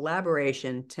 equality,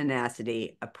 collaboration,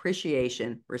 tenacity,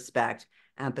 appreciation, respect,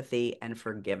 empathy, and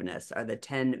forgiveness are the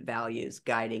 10 values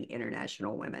guiding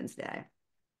International Women's Day.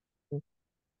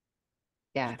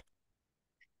 Yeah.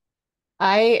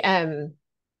 I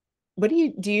what do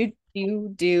you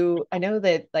do? I know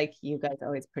that like you guys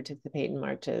always participate in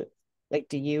marches. Like,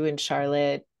 do you and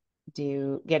Charlotte do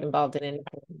you get involved in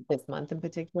anything this month in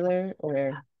particular,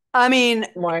 or I mean,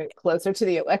 more closer to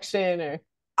the election, or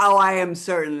oh, I am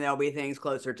certain there'll be things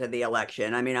closer to the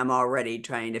election. I mean, I'm already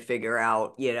trying to figure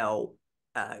out,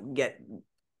 get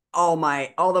all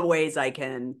the ways I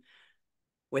can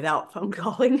without phone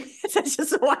calling. That's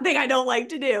just one thing I don't like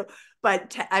to do.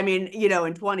 But I mean,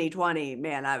 in 2020,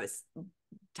 man, I was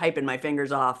typing my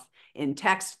fingers off in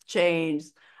text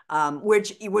chains,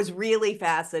 which was really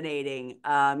fascinating.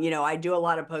 I do a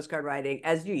lot of postcard writing,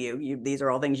 as do you. These are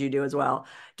all things you do as well.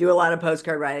 Do a lot of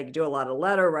postcard writing, do a lot of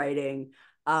letter writing,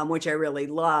 which I really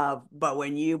love. But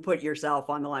when you put yourself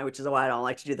on the line, which is why I don't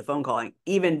like to do the phone calling,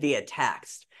 even via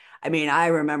text. I mean, I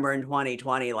remember in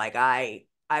 2020, like I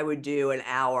would do an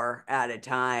hour at a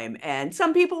time, and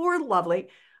some people were lovely,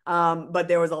 but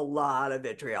there was a lot of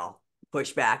vitriol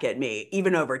pushed back at me,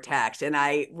 even over text. And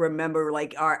I remember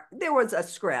like there was a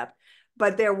script,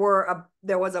 but there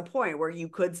was a point where you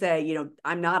could say,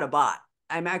 I'm not a bot.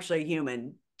 I'm actually a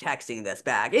human texting this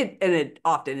back. It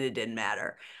often it didn't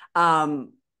matter.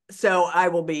 So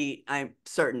I'm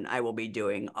certain I will be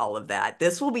doing all of that.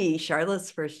 This will be Charlotte's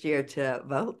first year to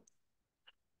vote.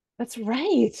 That's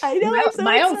right. I know, I'm so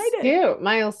Miles excited. too.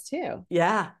 Miles too.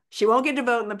 Yeah. She won't get to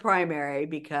vote in the primary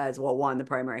because, well, one, the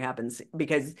primary happens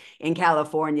because in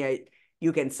California,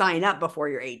 you can sign up before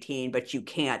you're 18, but you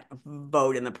can't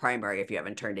vote in the primary if you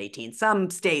haven't turned 18. Some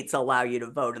states allow you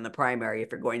to vote in the primary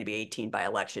if you're going to be 18 by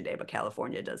election day, but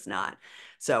California does not.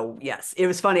 So, yes, it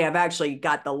was funny. I've actually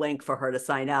got the link for her to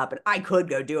sign up, and I could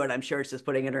go do it. I'm sure it's just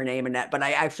putting in her name in that, but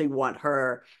I actually want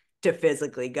her to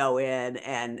physically go in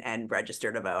and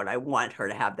register to vote. I want her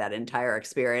to have that entire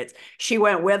experience. She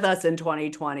went with us in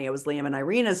 2020. It was Liam and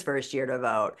Irina's first year to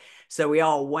vote. So we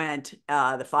all went,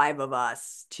 the five of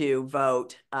us, to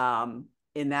vote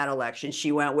in that election.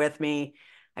 She went with me.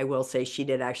 I will say she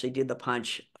did actually do the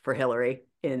punch for Hillary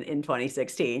in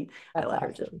 2016. I That's let her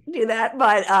just awesome. do that.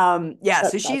 But yeah, so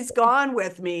That's she's awesome. gone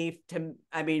with me to,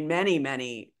 I mean, many,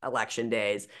 many election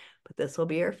days. But this will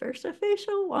be her first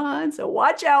official one. So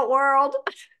watch out, world.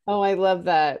 Oh, I love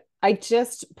that. I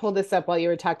just pulled this up while you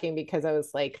were talking because I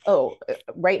was like, oh,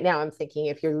 right now I'm thinking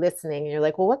if you're listening and you're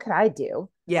like, well, what could I do?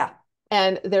 Yeah.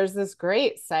 And there's this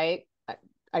great site.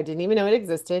 I didn't even know it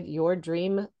existed. Your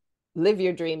dream,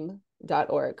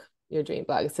 liveyourdream.org, your dream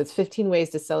blog. It says 15 ways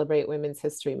to celebrate Women's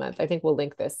History Month. I think we'll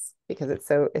link this because it's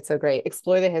so great.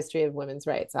 Explore the history of women's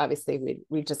rights. Obviously,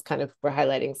 we just kind of were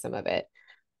highlighting some of it.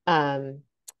 Um,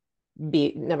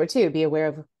 number two, be aware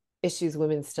of issues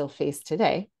women still face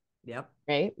today. Yep.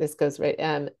 Right. This goes right.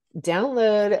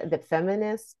 Download the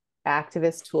feminist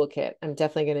activist toolkit. I'm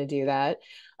definitely going to do that.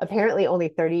 Apparently, only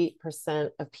 30%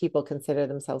 of people consider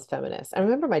themselves feminists. I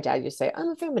remember my dad used to say, I'm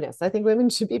a feminist. I think women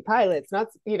should be pilots, not,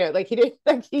 like he did,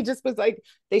 like he just was like,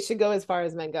 they should go as far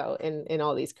as men go in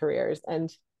all these careers.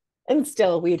 And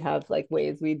still we'd have like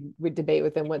ways we'd debate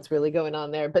with them what's really going on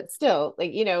there. But still,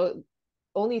 like,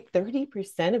 only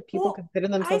 30% of people Well, consider I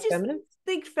themselves just feminists.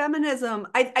 think feminism,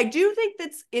 I do think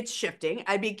that's it's shifting.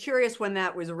 I'd be curious when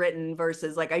that was written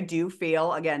versus like I do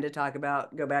feel, again, to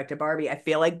go back to Barbie, I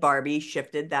feel like Barbie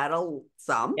shifted that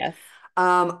some. Yes.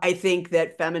 I think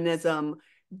that feminism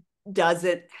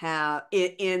doesn't have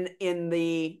in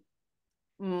the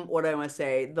what do I want to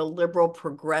say, the liberal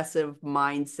progressive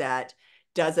mindset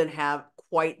doesn't have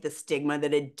quite the stigma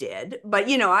that it did. But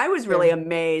I was really True.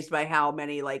 amazed by how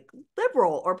many like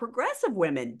liberal or progressive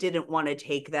women didn't want to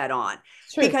take that on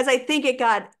It's true. because I think it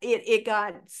got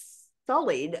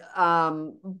sullied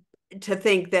to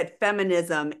think that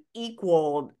feminism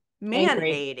equaled man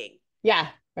Angry. hating, Yeah.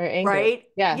 Or angry. right?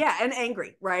 Yeah. Yeah, and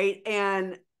angry, right?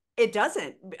 And it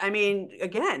doesn't. I mean,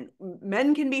 again,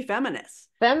 men can be feminists.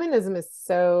 Feminism is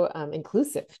so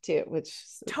inclusive too, which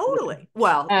Totally.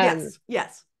 Well, um yes,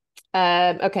 yes.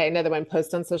 okay, another one,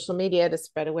 post on social media to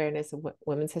spread awareness of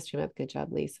Women's History Month. Good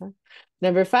job, Lisa.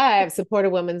 Number five, support a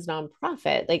women's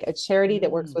nonprofit, like a charity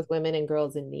that works Mm. with women and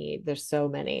girls in need. There's so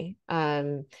many.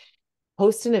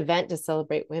 Host an event to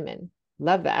celebrate women.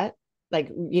 Love that. Like,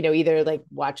 either like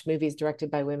watch movies directed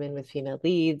by women with female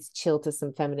leads, chill to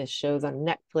some feminist shows on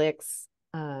Netflix,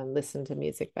 listen to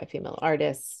music by female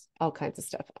artists, all kinds of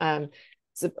stuff.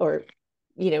 Or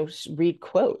read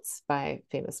quotes by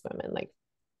famous women. Like,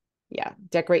 yeah,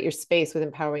 decorate your space with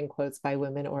empowering quotes by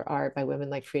women or art by women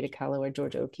like Frida Kahlo or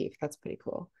Georgia O'Keeffe. That's pretty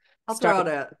cool. I'll Start throw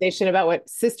a out a conversation about what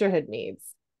sisterhood needs.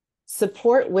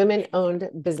 Support women-owned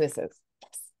businesses.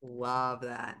 love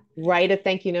that. Write a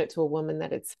thank you note to a woman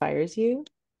that inspires you.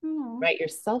 Mm. Write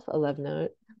yourself a love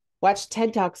note. Watch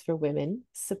TED Talks for women.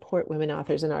 Support women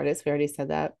authors and artists. We already said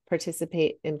that.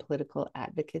 Participate in political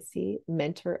advocacy.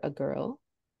 Mentor a girl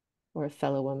or a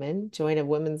fellow woman. Join a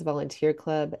women's volunteer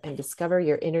club and discover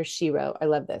your inner shero. I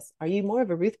love this. Are you more of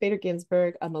a Ruth Bader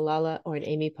Ginsburg, a Malala, or an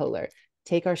Amy Poehler?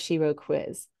 Take our shero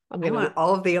quiz. I'm I gonna. want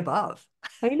all of the above.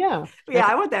 I know. Yeah,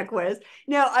 I want that quiz.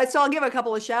 No, so I'll give a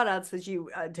couple of shout outs as you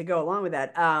to go along with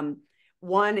that.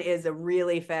 One is a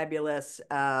really fabulous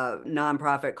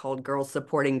nonprofit called Girls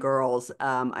Supporting Girls.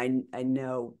 I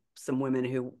know some women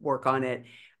who work on it.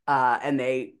 and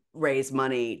they raise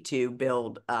money to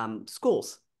build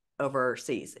schools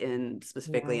overseas,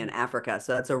 specifically Yeah. in Africa.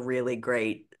 So that's a really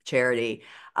great charity.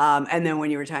 And then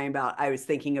when you were talking about, I was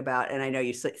thinking about, and I know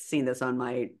you've seen this on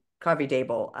my coffee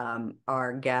table,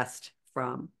 our guest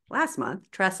from last month,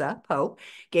 Tressa Pope,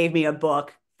 gave me a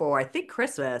book for, I think,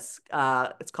 Christmas.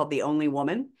 It's called The Only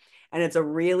Woman. And it's a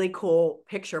really cool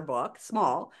picture book,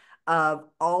 small, of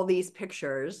all these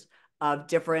pictures of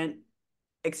different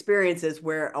experiences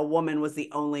where a woman was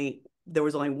there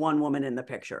was only one woman in the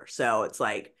picture. So it's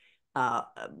like a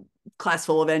class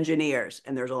full of engineers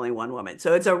and there's only one woman.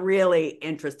 So it's a really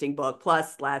interesting book.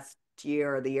 Plus, last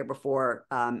year or the year before,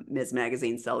 Ms.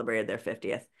 Magazine celebrated their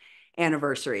 50th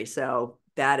anniversary. So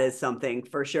that is something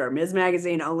for sure. Ms.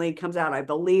 Magazine only comes out, I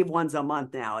believe, once a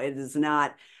month now. It is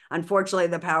not, unfortunately,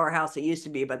 the powerhouse it used to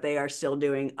be, but they are still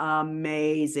doing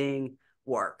amazing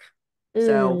work.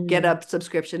 So get a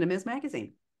subscription to Ms.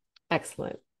 Magazine.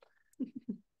 Excellent.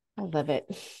 I love it.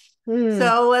 Mm.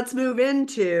 So let's move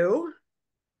into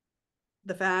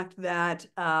the fact that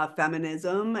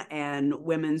feminism and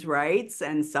women's rights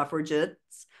and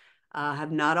suffragettes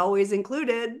have not always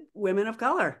included women of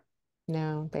color.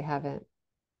 No, they haven't.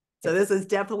 So this is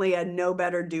definitely a know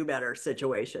better, do better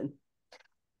situation.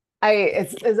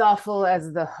 It's as awful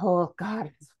as the whole, God,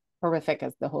 as horrific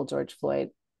as the whole George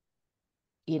Floyd,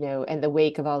 and the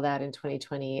wake of all that in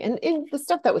 2020 and the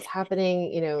stuff that was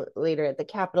happening, later at the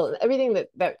Capitol, and everything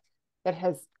that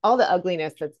has all the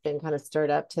ugliness that's been kind of stirred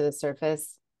up to the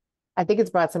surface. I think it's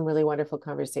brought some really wonderful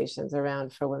conversations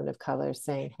around for women of color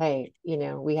saying, hey,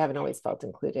 we haven't always felt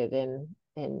included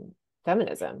in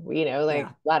feminism. Like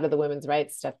a lot of the women's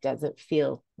rights stuff doesn't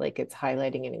feel like it's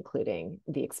highlighting and including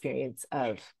the experience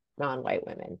of non-white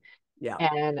women. Yeah.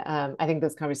 And I think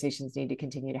those conversations need to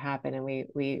continue to happen. And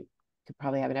we could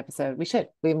probably have an episode.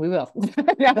 We will.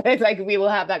 It's like we will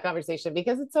have that conversation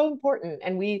because it's so important.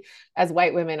 And we, as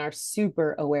white women, are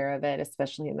super aware of it,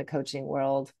 especially in the coaching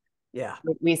world. Yeah.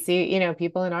 We see,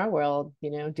 people in our world,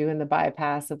 doing the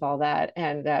bypass of all that.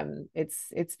 And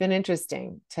it's been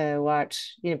interesting to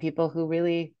watch, people who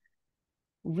really,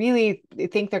 really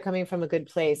think they're coming from a good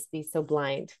place be so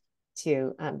blind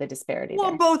to the disparity. Well,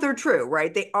 there. both are true,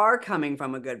 right? They are coming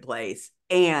from a good place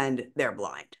and they're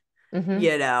blind.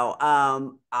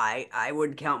 Mm-hmm. I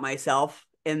would count myself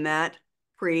in that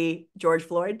pre George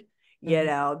Floyd.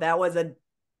 Mm-hmm. That was a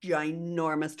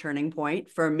ginormous turning point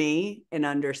for me in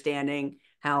understanding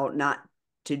how not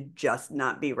to just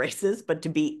not be racist, but to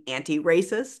be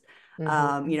anti-racist.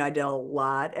 Mm-hmm. I did a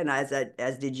lot, and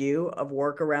as did you, of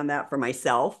work around that for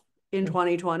myself in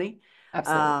 2020.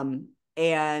 Absolutely.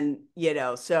 And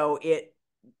so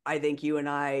I think you and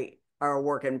I are a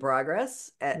work in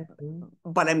progress, mm-hmm.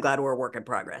 but I'm glad we're a work in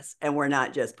progress and we're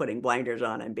not just putting blinders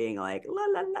on and being like, la,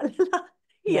 la, la,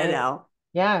 la,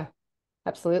 Yeah,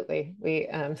 absolutely.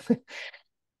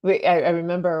 I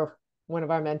remember one of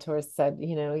our mentors said,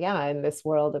 yeah, in this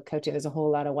world of coaching, there's a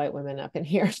whole lot of white women up in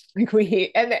here.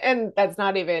 And that's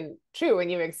not even true.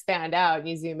 When you expand out and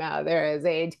you zoom out, there is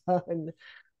a ton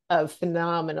of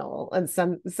phenomenal, and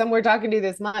some we're talking to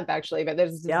this month actually, but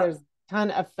there's a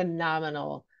ton of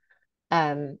phenomenal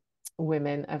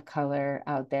women of color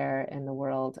out there in the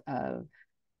world of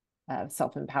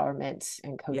self-empowerment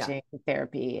and coaching,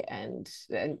 therapy, and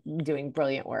doing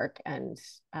brilliant work. And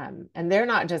they're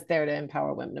not just there to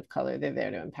empower women of color, they're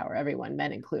there to empower everyone,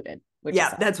 men included.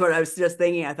 That's what I was just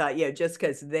thinking. I thought, just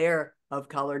because they're of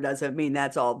color doesn't mean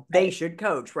that's all they should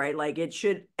coach, right? Like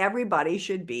everybody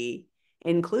should be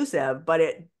inclusive, but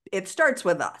it starts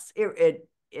with us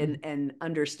in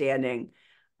understanding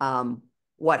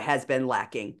what has been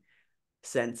lacking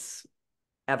since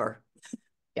ever.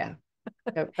 Yeah.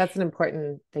 That's an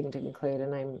important thing to include,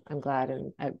 and I'm glad,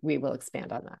 and we will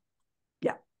expand on that.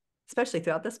 Yeah, especially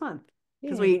throughout this month,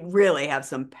 because we really have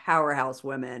some powerhouse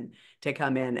women to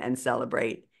come in and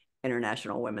celebrate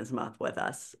International Women's Month with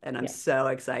us, and I'm so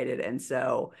excited. And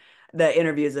so the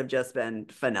interviews have just been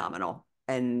phenomenal,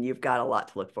 and you've got a lot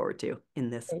to look forward to in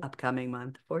this upcoming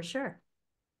month for sure.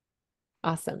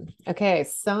 Awesome. Okay,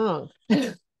 song.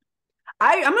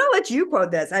 I'm going to let you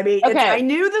quote this. I mean, I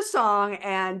knew the song,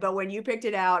 but when you picked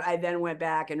it out, I then went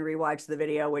back and rewatched the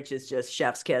video, which is just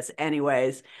chef's kiss.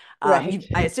 Anyways, right.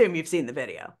 I assume you've seen the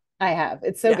video. I have.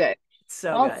 It's so good.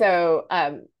 So also,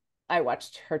 good. I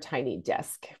watched her Tiny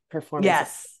Desk performance.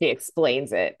 Yes. She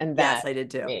explains it. And that I did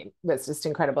too. Was just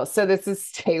incredible. So this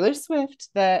is Taylor Swift,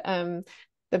 the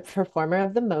performer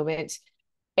of the moment.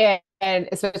 And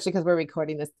especially because we're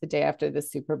recording this the day after the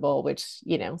Super Bowl, which,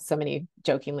 so many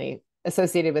jokingly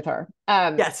associated with her.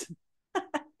 Yes.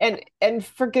 and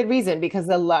for good reason, because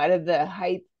a lot of the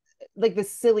hype like the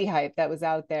silly hype that was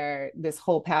out there this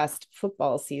whole past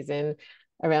football season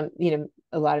around, you know,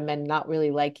 a lot of men not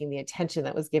really liking the attention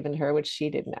that was given her, which she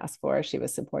didn't ask for. She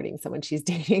was supporting someone she's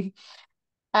dating.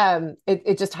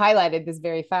 It just highlighted this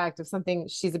very fact of something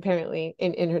she's apparently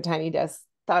in her tiny desk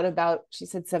thought about, she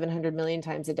said 700 million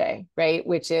times a day, right?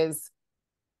 Which is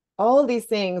all these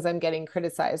things I'm getting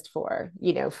criticized for,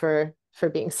 you know, for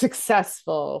being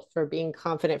successful, for being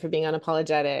confident, for being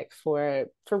unapologetic, for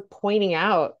pointing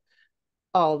out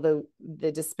all the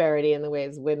disparity in the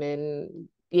ways women,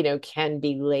 you know, can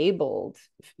be labeled,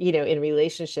 you know, in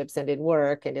relationships and in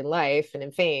work and in life and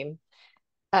in fame,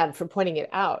 for pointing it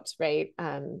out, right?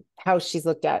 How she's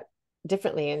looked at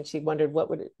differently, and she wondered what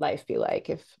would life be like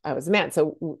if I was a man.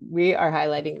 So we are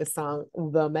highlighting the song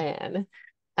 "The Man,"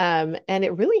 and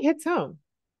it really hits home.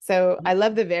 So I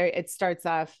love it starts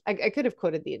off, I could have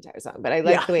quoted the entire song, but I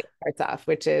like Yeah. the way it starts off,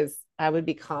 which is, I would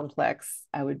be complex,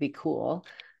 I would be cool.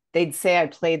 They'd say I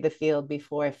played the field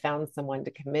before I found someone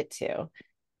to commit to.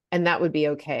 And that would be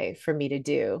okay for me to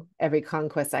do. Every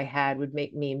conquest I had would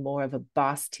make me more of a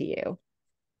boss to you.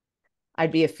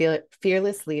 I'd be a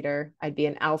fearless leader. I'd be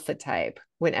an alpha type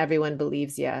when everyone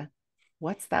believes you.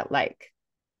 What's that like?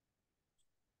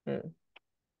 Hmm.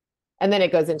 And then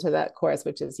it goes into that chorus,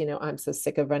 which is, you know, I'm so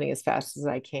sick of running as fast as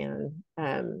I can.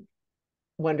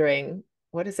 Wondering,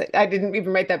 what is it? I didn't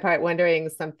even write that part. Wondering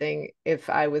something if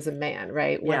I was a man,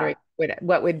 right? Yeah. Wondering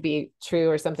what would be true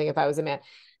or something if I was a man.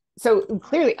 So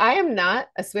clearly, I am not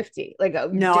a Swiftie. Like,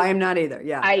 No, I am not either.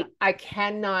 Yeah. I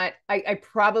cannot. I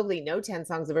probably know 10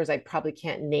 songs of hers. I probably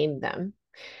can't name them,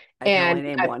 I can only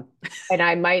and name one.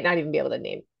 I might not even be able to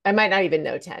name. I might not even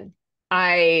know 10.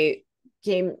 I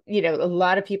came, you know, a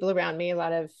lot of people around me, a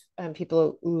lot of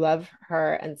people love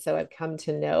her, and so I've come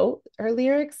to know her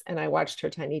lyrics, and I watched her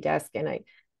tiny desk, and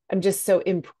I'm just so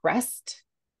impressed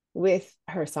with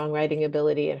her songwriting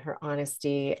ability and her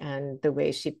honesty and the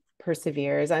way she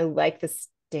perseveres. I like the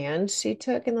stand she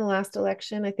took in the last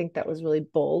election. I think that was really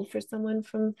bold for someone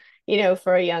from, you know,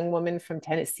 for a young woman from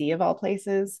Tennessee of all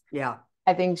places. Yeah.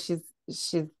 I think she's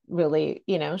really,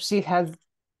 you know, she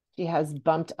has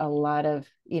bumped a lot of,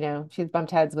 you know, she's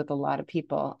bumped heads with a lot of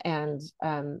people, and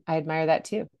I admire that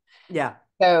too. Yeah.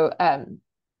 So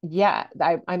yeah,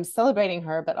 I'm celebrating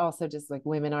her, but also just like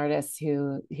women artists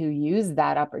who use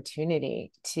that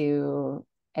opportunity to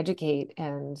educate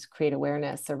and create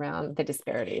awareness around the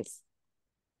disparities.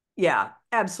 Yeah,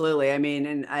 absolutely. I mean,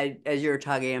 and as you're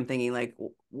talking, I'm thinking like,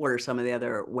 what are some of the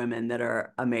other women that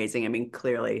are amazing? I mean,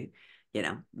 clearly, you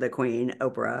know, the Queen,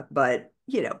 Oprah, but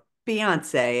you know,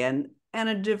 Beyonce and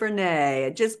Anna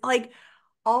DuVernay, just like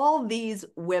all these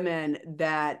women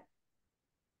that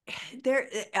they're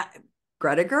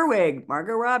Greta Gerwig,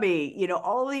 Margot Robbie, you know,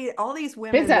 all these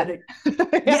women that SZA. are,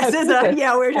 Yeah, yes, SZA, SZA.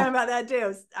 yeah, we were Yeah. talking about that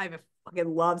too. I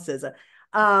fucking love SZA.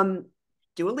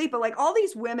 Dua Lipa, like all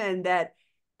these women that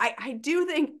I do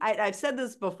think I've said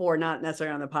this before, not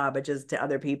necessarily on the pod, but just to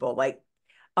other people, like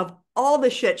of all the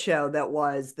shit show that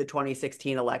was the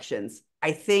 2016 elections,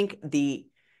 I think the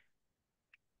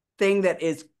thing that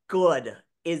is good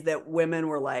is that women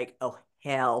were like, oh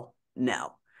hell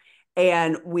no,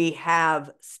 and we have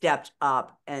stepped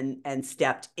up and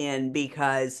stepped in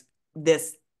because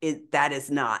this is that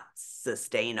is not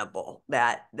sustainable,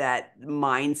 that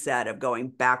mindset of going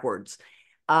backwards.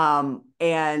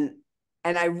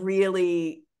 And I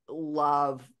really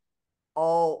love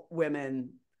all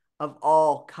women of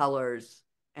all colors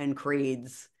and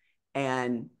creeds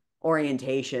and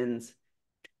orientations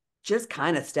just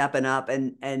kind of stepping up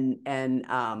and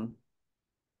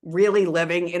really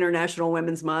living International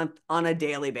Women's Month on a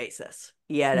daily basis.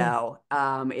 You Mm.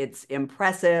 know, it's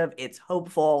impressive, it's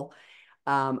hopeful.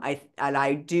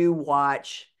 I do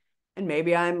watch, and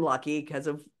maybe I'm lucky because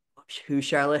of who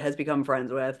Charlotte has become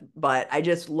friends with, but I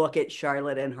just look at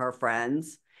Charlotte and her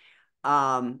friends,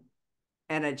 um,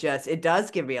 and it does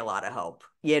give me a lot of hope.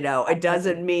 You know, it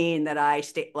doesn't mean that I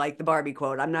stay like the Barbie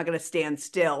quote. I'm not going to stand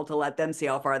still to let them see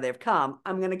how far they've come.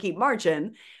 I'm going to keep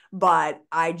marching, but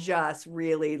I just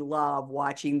really love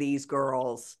watching these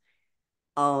girls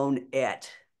own it,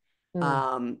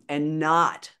 Mm. and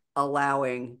not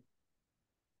allowing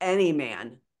any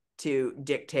man to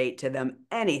dictate to them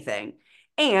anything.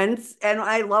 And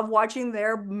I love watching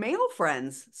their male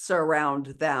friends surround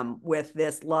them with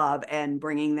this love and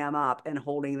bringing them up and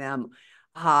holding them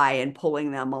high and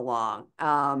pulling them along.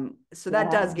 So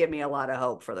that does Yeah. give me a lot of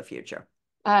hope for the future.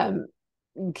 Um,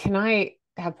 can I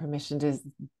have permission to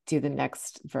do the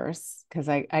next verse? Because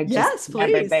I just Yes,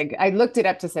 remembered, please. like, I looked it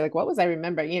up to say, like, what was I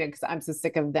remembering? You know, because I'm so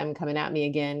sick of them coming at me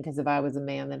again. Because if I was a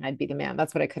man, then I'd be the man.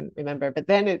 That's what I couldn't remember. But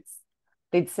then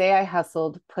they'd say I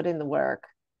hustled, put in the work,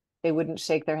 they wouldn't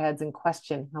shake their heads and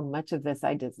question how much of this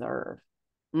I deserve.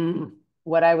 Mm.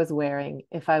 What I was wearing,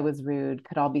 if I was rude,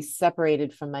 could all be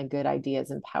separated from my good ideas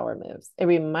and power moves. It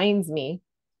reminds me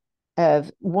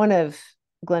of one of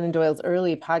Glennon Doyle's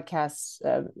early podcast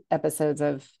episodes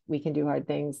of We Can Do Hard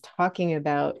Things, talking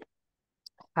about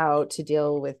how to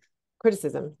deal with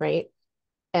criticism, right?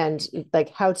 And like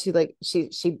how to like she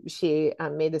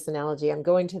made this analogy. I'm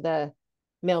going to the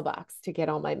mailbox to get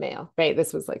all my mail, right?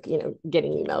 This was like,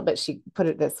 getting email, but she put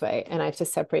it this way, and I have to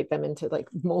separate them into like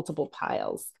multiple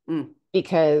piles.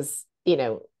 Because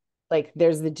like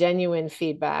there's the genuine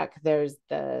feedback, there's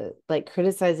the like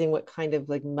criticizing what kind of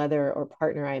like mother or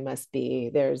partner I must be,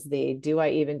 there's the do I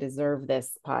even deserve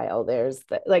this pile, there's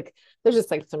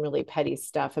just like some really petty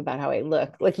stuff about how I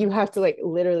look. Like you have to like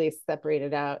literally separate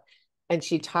it out. And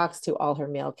she talks to all her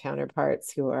male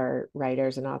counterparts who are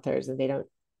writers and authors, and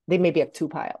they maybe have two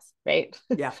piles, right?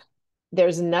 Yeah.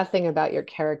 There's nothing about your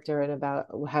character and about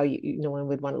how no one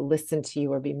would want to listen to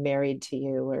you or be married to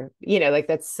you, or like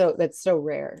that's so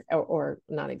rare, or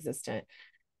non-existent.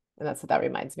 And that's what that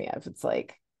reminds me of. It's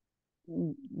like,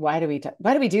 why do we do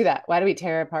that? Why do we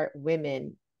tear apart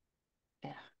women?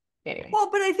 Yeah. Anyway. Well,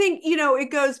 but I think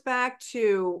it goes back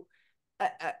to,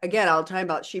 again, I'll talk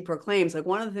about She Proclaims. Like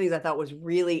one of the things I thought was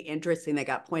really interesting that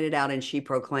got pointed out in She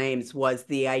Proclaims was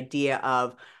the idea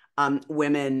of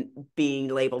women being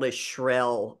labeled as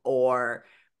shrill or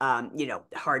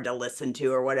hard to listen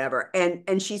to or whatever.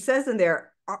 And she says in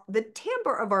there, the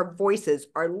timbre of our voices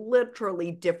are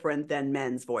literally different than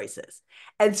men's voices.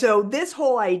 And so this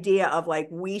whole idea of like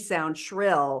we sound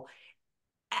shrill,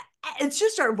 it's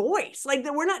just our voice. Like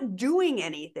that we're not doing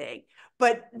anything,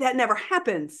 but that never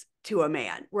happens to a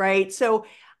man, right? So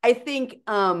I think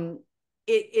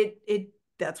it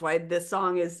that's why this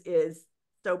song is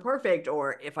so perfect.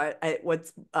 Or if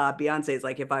what's Beyonce is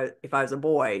like, if I was a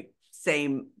boy,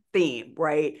 same theme,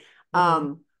 right?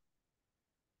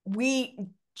 We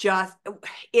just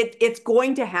it's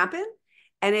going to happen,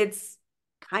 and it's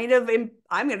kind of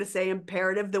I'm going to say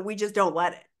imperative that we just don't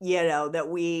let it, that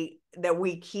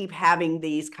we keep having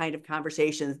these kind of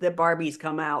conversations, that Barbies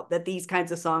come out, that these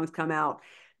kinds of songs come out,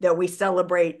 that we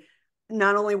celebrate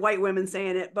not only white women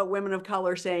saying it, but women of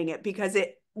color saying it, because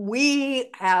we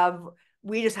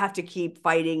just have to keep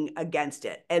fighting against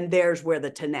it. And there's where the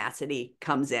tenacity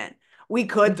comes in. We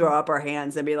could throw up our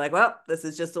hands and be like, well, this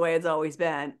is just the way it's always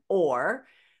been. Or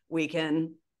we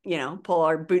can, pull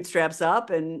our bootstraps up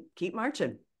and keep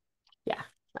marching. Yeah.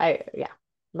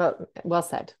 Well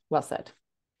said. Well said.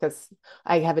 Because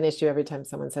I have an issue every time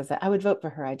someone says that. I would vote for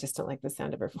her. I just don't like the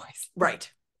sound of her voice.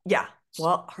 Right. Yeah.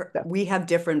 Well, we have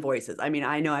different voices. I mean,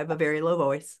 I know I have a very low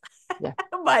voice, yeah.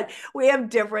 But we have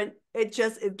different, it's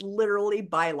literally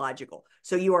biological.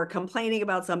 So you are complaining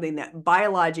about something that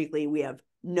biologically we have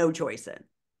no choice in.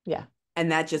 Yeah.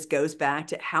 And that just goes back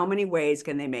to how many ways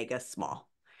can they make us small?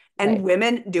 And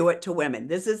women do it to women.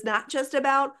 This is not just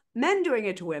about men doing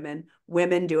it to women.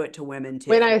 Women do it to women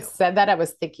too. When I said that, I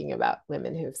was thinking about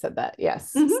women who've said that.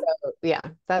 Yes. So yeah,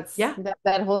 that's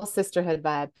that whole sisterhood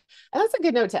vibe. And that's a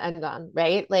good note to end on,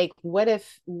 right? Like, what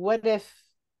if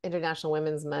International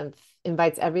Women's Month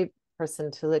invites every person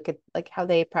to look at like how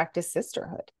they practice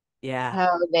sisterhood? Yeah.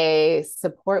 How they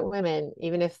support women,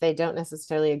 even if they don't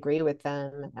necessarily agree with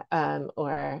them,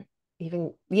 or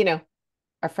even,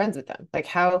 are friends with them. Like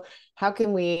how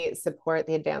can we support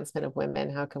the advancement of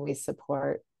women? How can we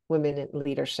support women in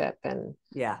leadership and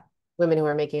women who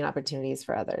are making opportunities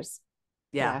for others?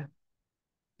 Yeah.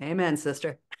 Amen,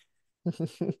 sister.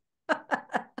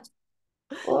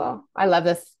 Well, I love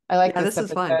this. I like this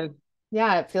is fun.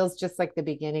 Yeah, it feels just like the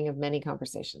beginning of many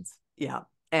conversations. Yeah.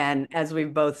 And as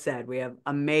we've both said, we have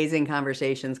amazing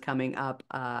conversations coming up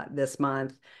this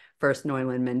month. First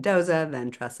Noyland Mendoza,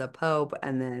 then Tressa Pope,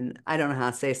 and then I don't know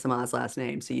how to say Sama's last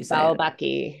name. So you say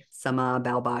Balbaki. Sama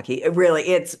Balbaki.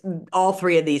 It's all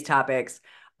three of these topics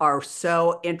are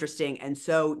so interesting and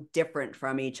so different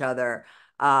from each other,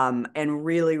 and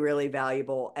really, really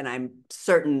valuable. And I'm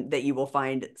certain that you will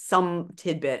find some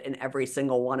tidbit in every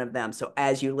single one of them. So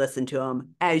as you listen to them,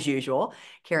 as usual,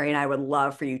 Kari and I would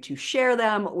love for you to share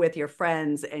them with your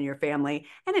friends and your family.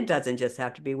 And it doesn't just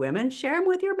have to be women. Share them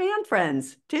with your man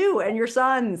friends too, and your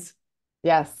sons.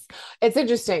 Yes. It's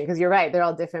interesting because you're right. They're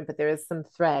all different, but there is some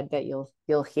thread that you'll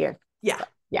hear. Yeah. So,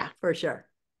 yeah. For sure.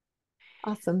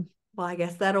 Awesome. Well, I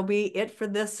guess that'll be it for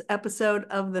this episode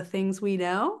of The Things We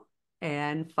Know.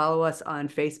 And follow us on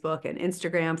Facebook and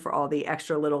Instagram for all the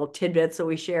extra little tidbits that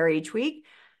we share each week.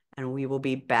 And we will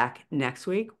be back next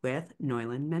week with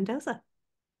Noyland Mendoza.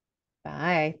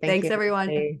 Bye. Thanks,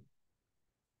 everyone.